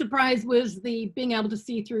biggest surprise was the being able to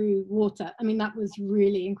see through water. I mean, that was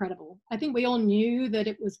really incredible. I think we all knew that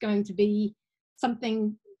it was going to be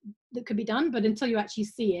something that could be done, but until you actually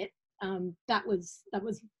see it, that was.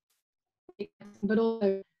 But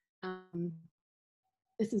also,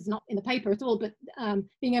 this is not in the paper at all, but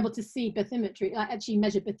being able to see bathymetry, actually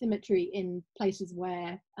measure bathymetry in places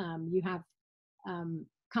where you have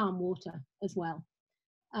calm water as well.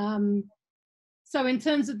 So in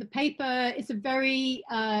terms of the paper, it's a very,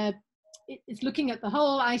 it's looking at the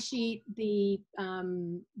whole ice sheet, the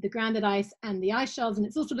grounded ice and the ice shelves, and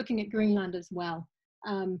it's also looking at Greenland as well.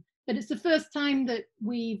 But it's the first time that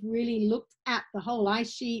we've really looked at the whole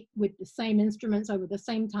ice sheet with the same instruments over the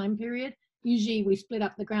same time period. Usually we split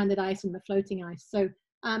up the grounded ice and the floating ice. So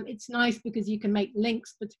it's nice because you can make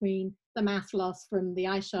links between the mass loss from the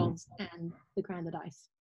ice shelves and the grounded ice.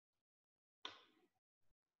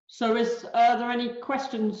 So are there any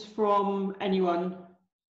questions from anyone?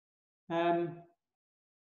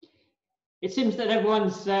 It seems that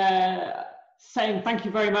everyone's saying thank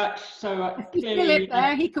you very much. So clearly, Philip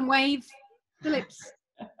there, he can wave. Philip's.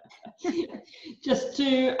 Just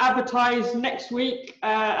to advertise next week,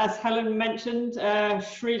 as Helen mentioned,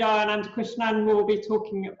 Sridhar and Antakrishnan will be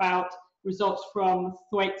talking about results from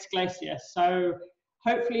Thwaites Glacier. So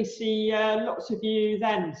hopefully see lots of you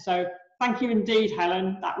then. So thank you indeed,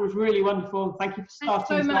 Helen. That was really wonderful. Thank you for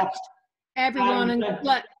starting Thanks so much, everyone, and good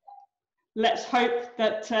luck. Let's hope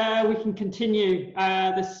that we can continue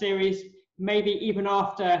this series, maybe even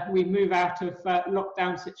after we move out of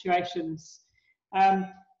lockdown situations.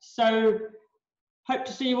 So hope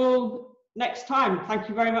to see you all next time. Thank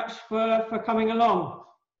you very much for coming along.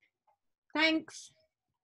 Thanks.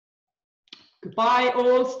 Goodbye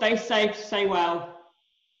all. Stay safe, stay well.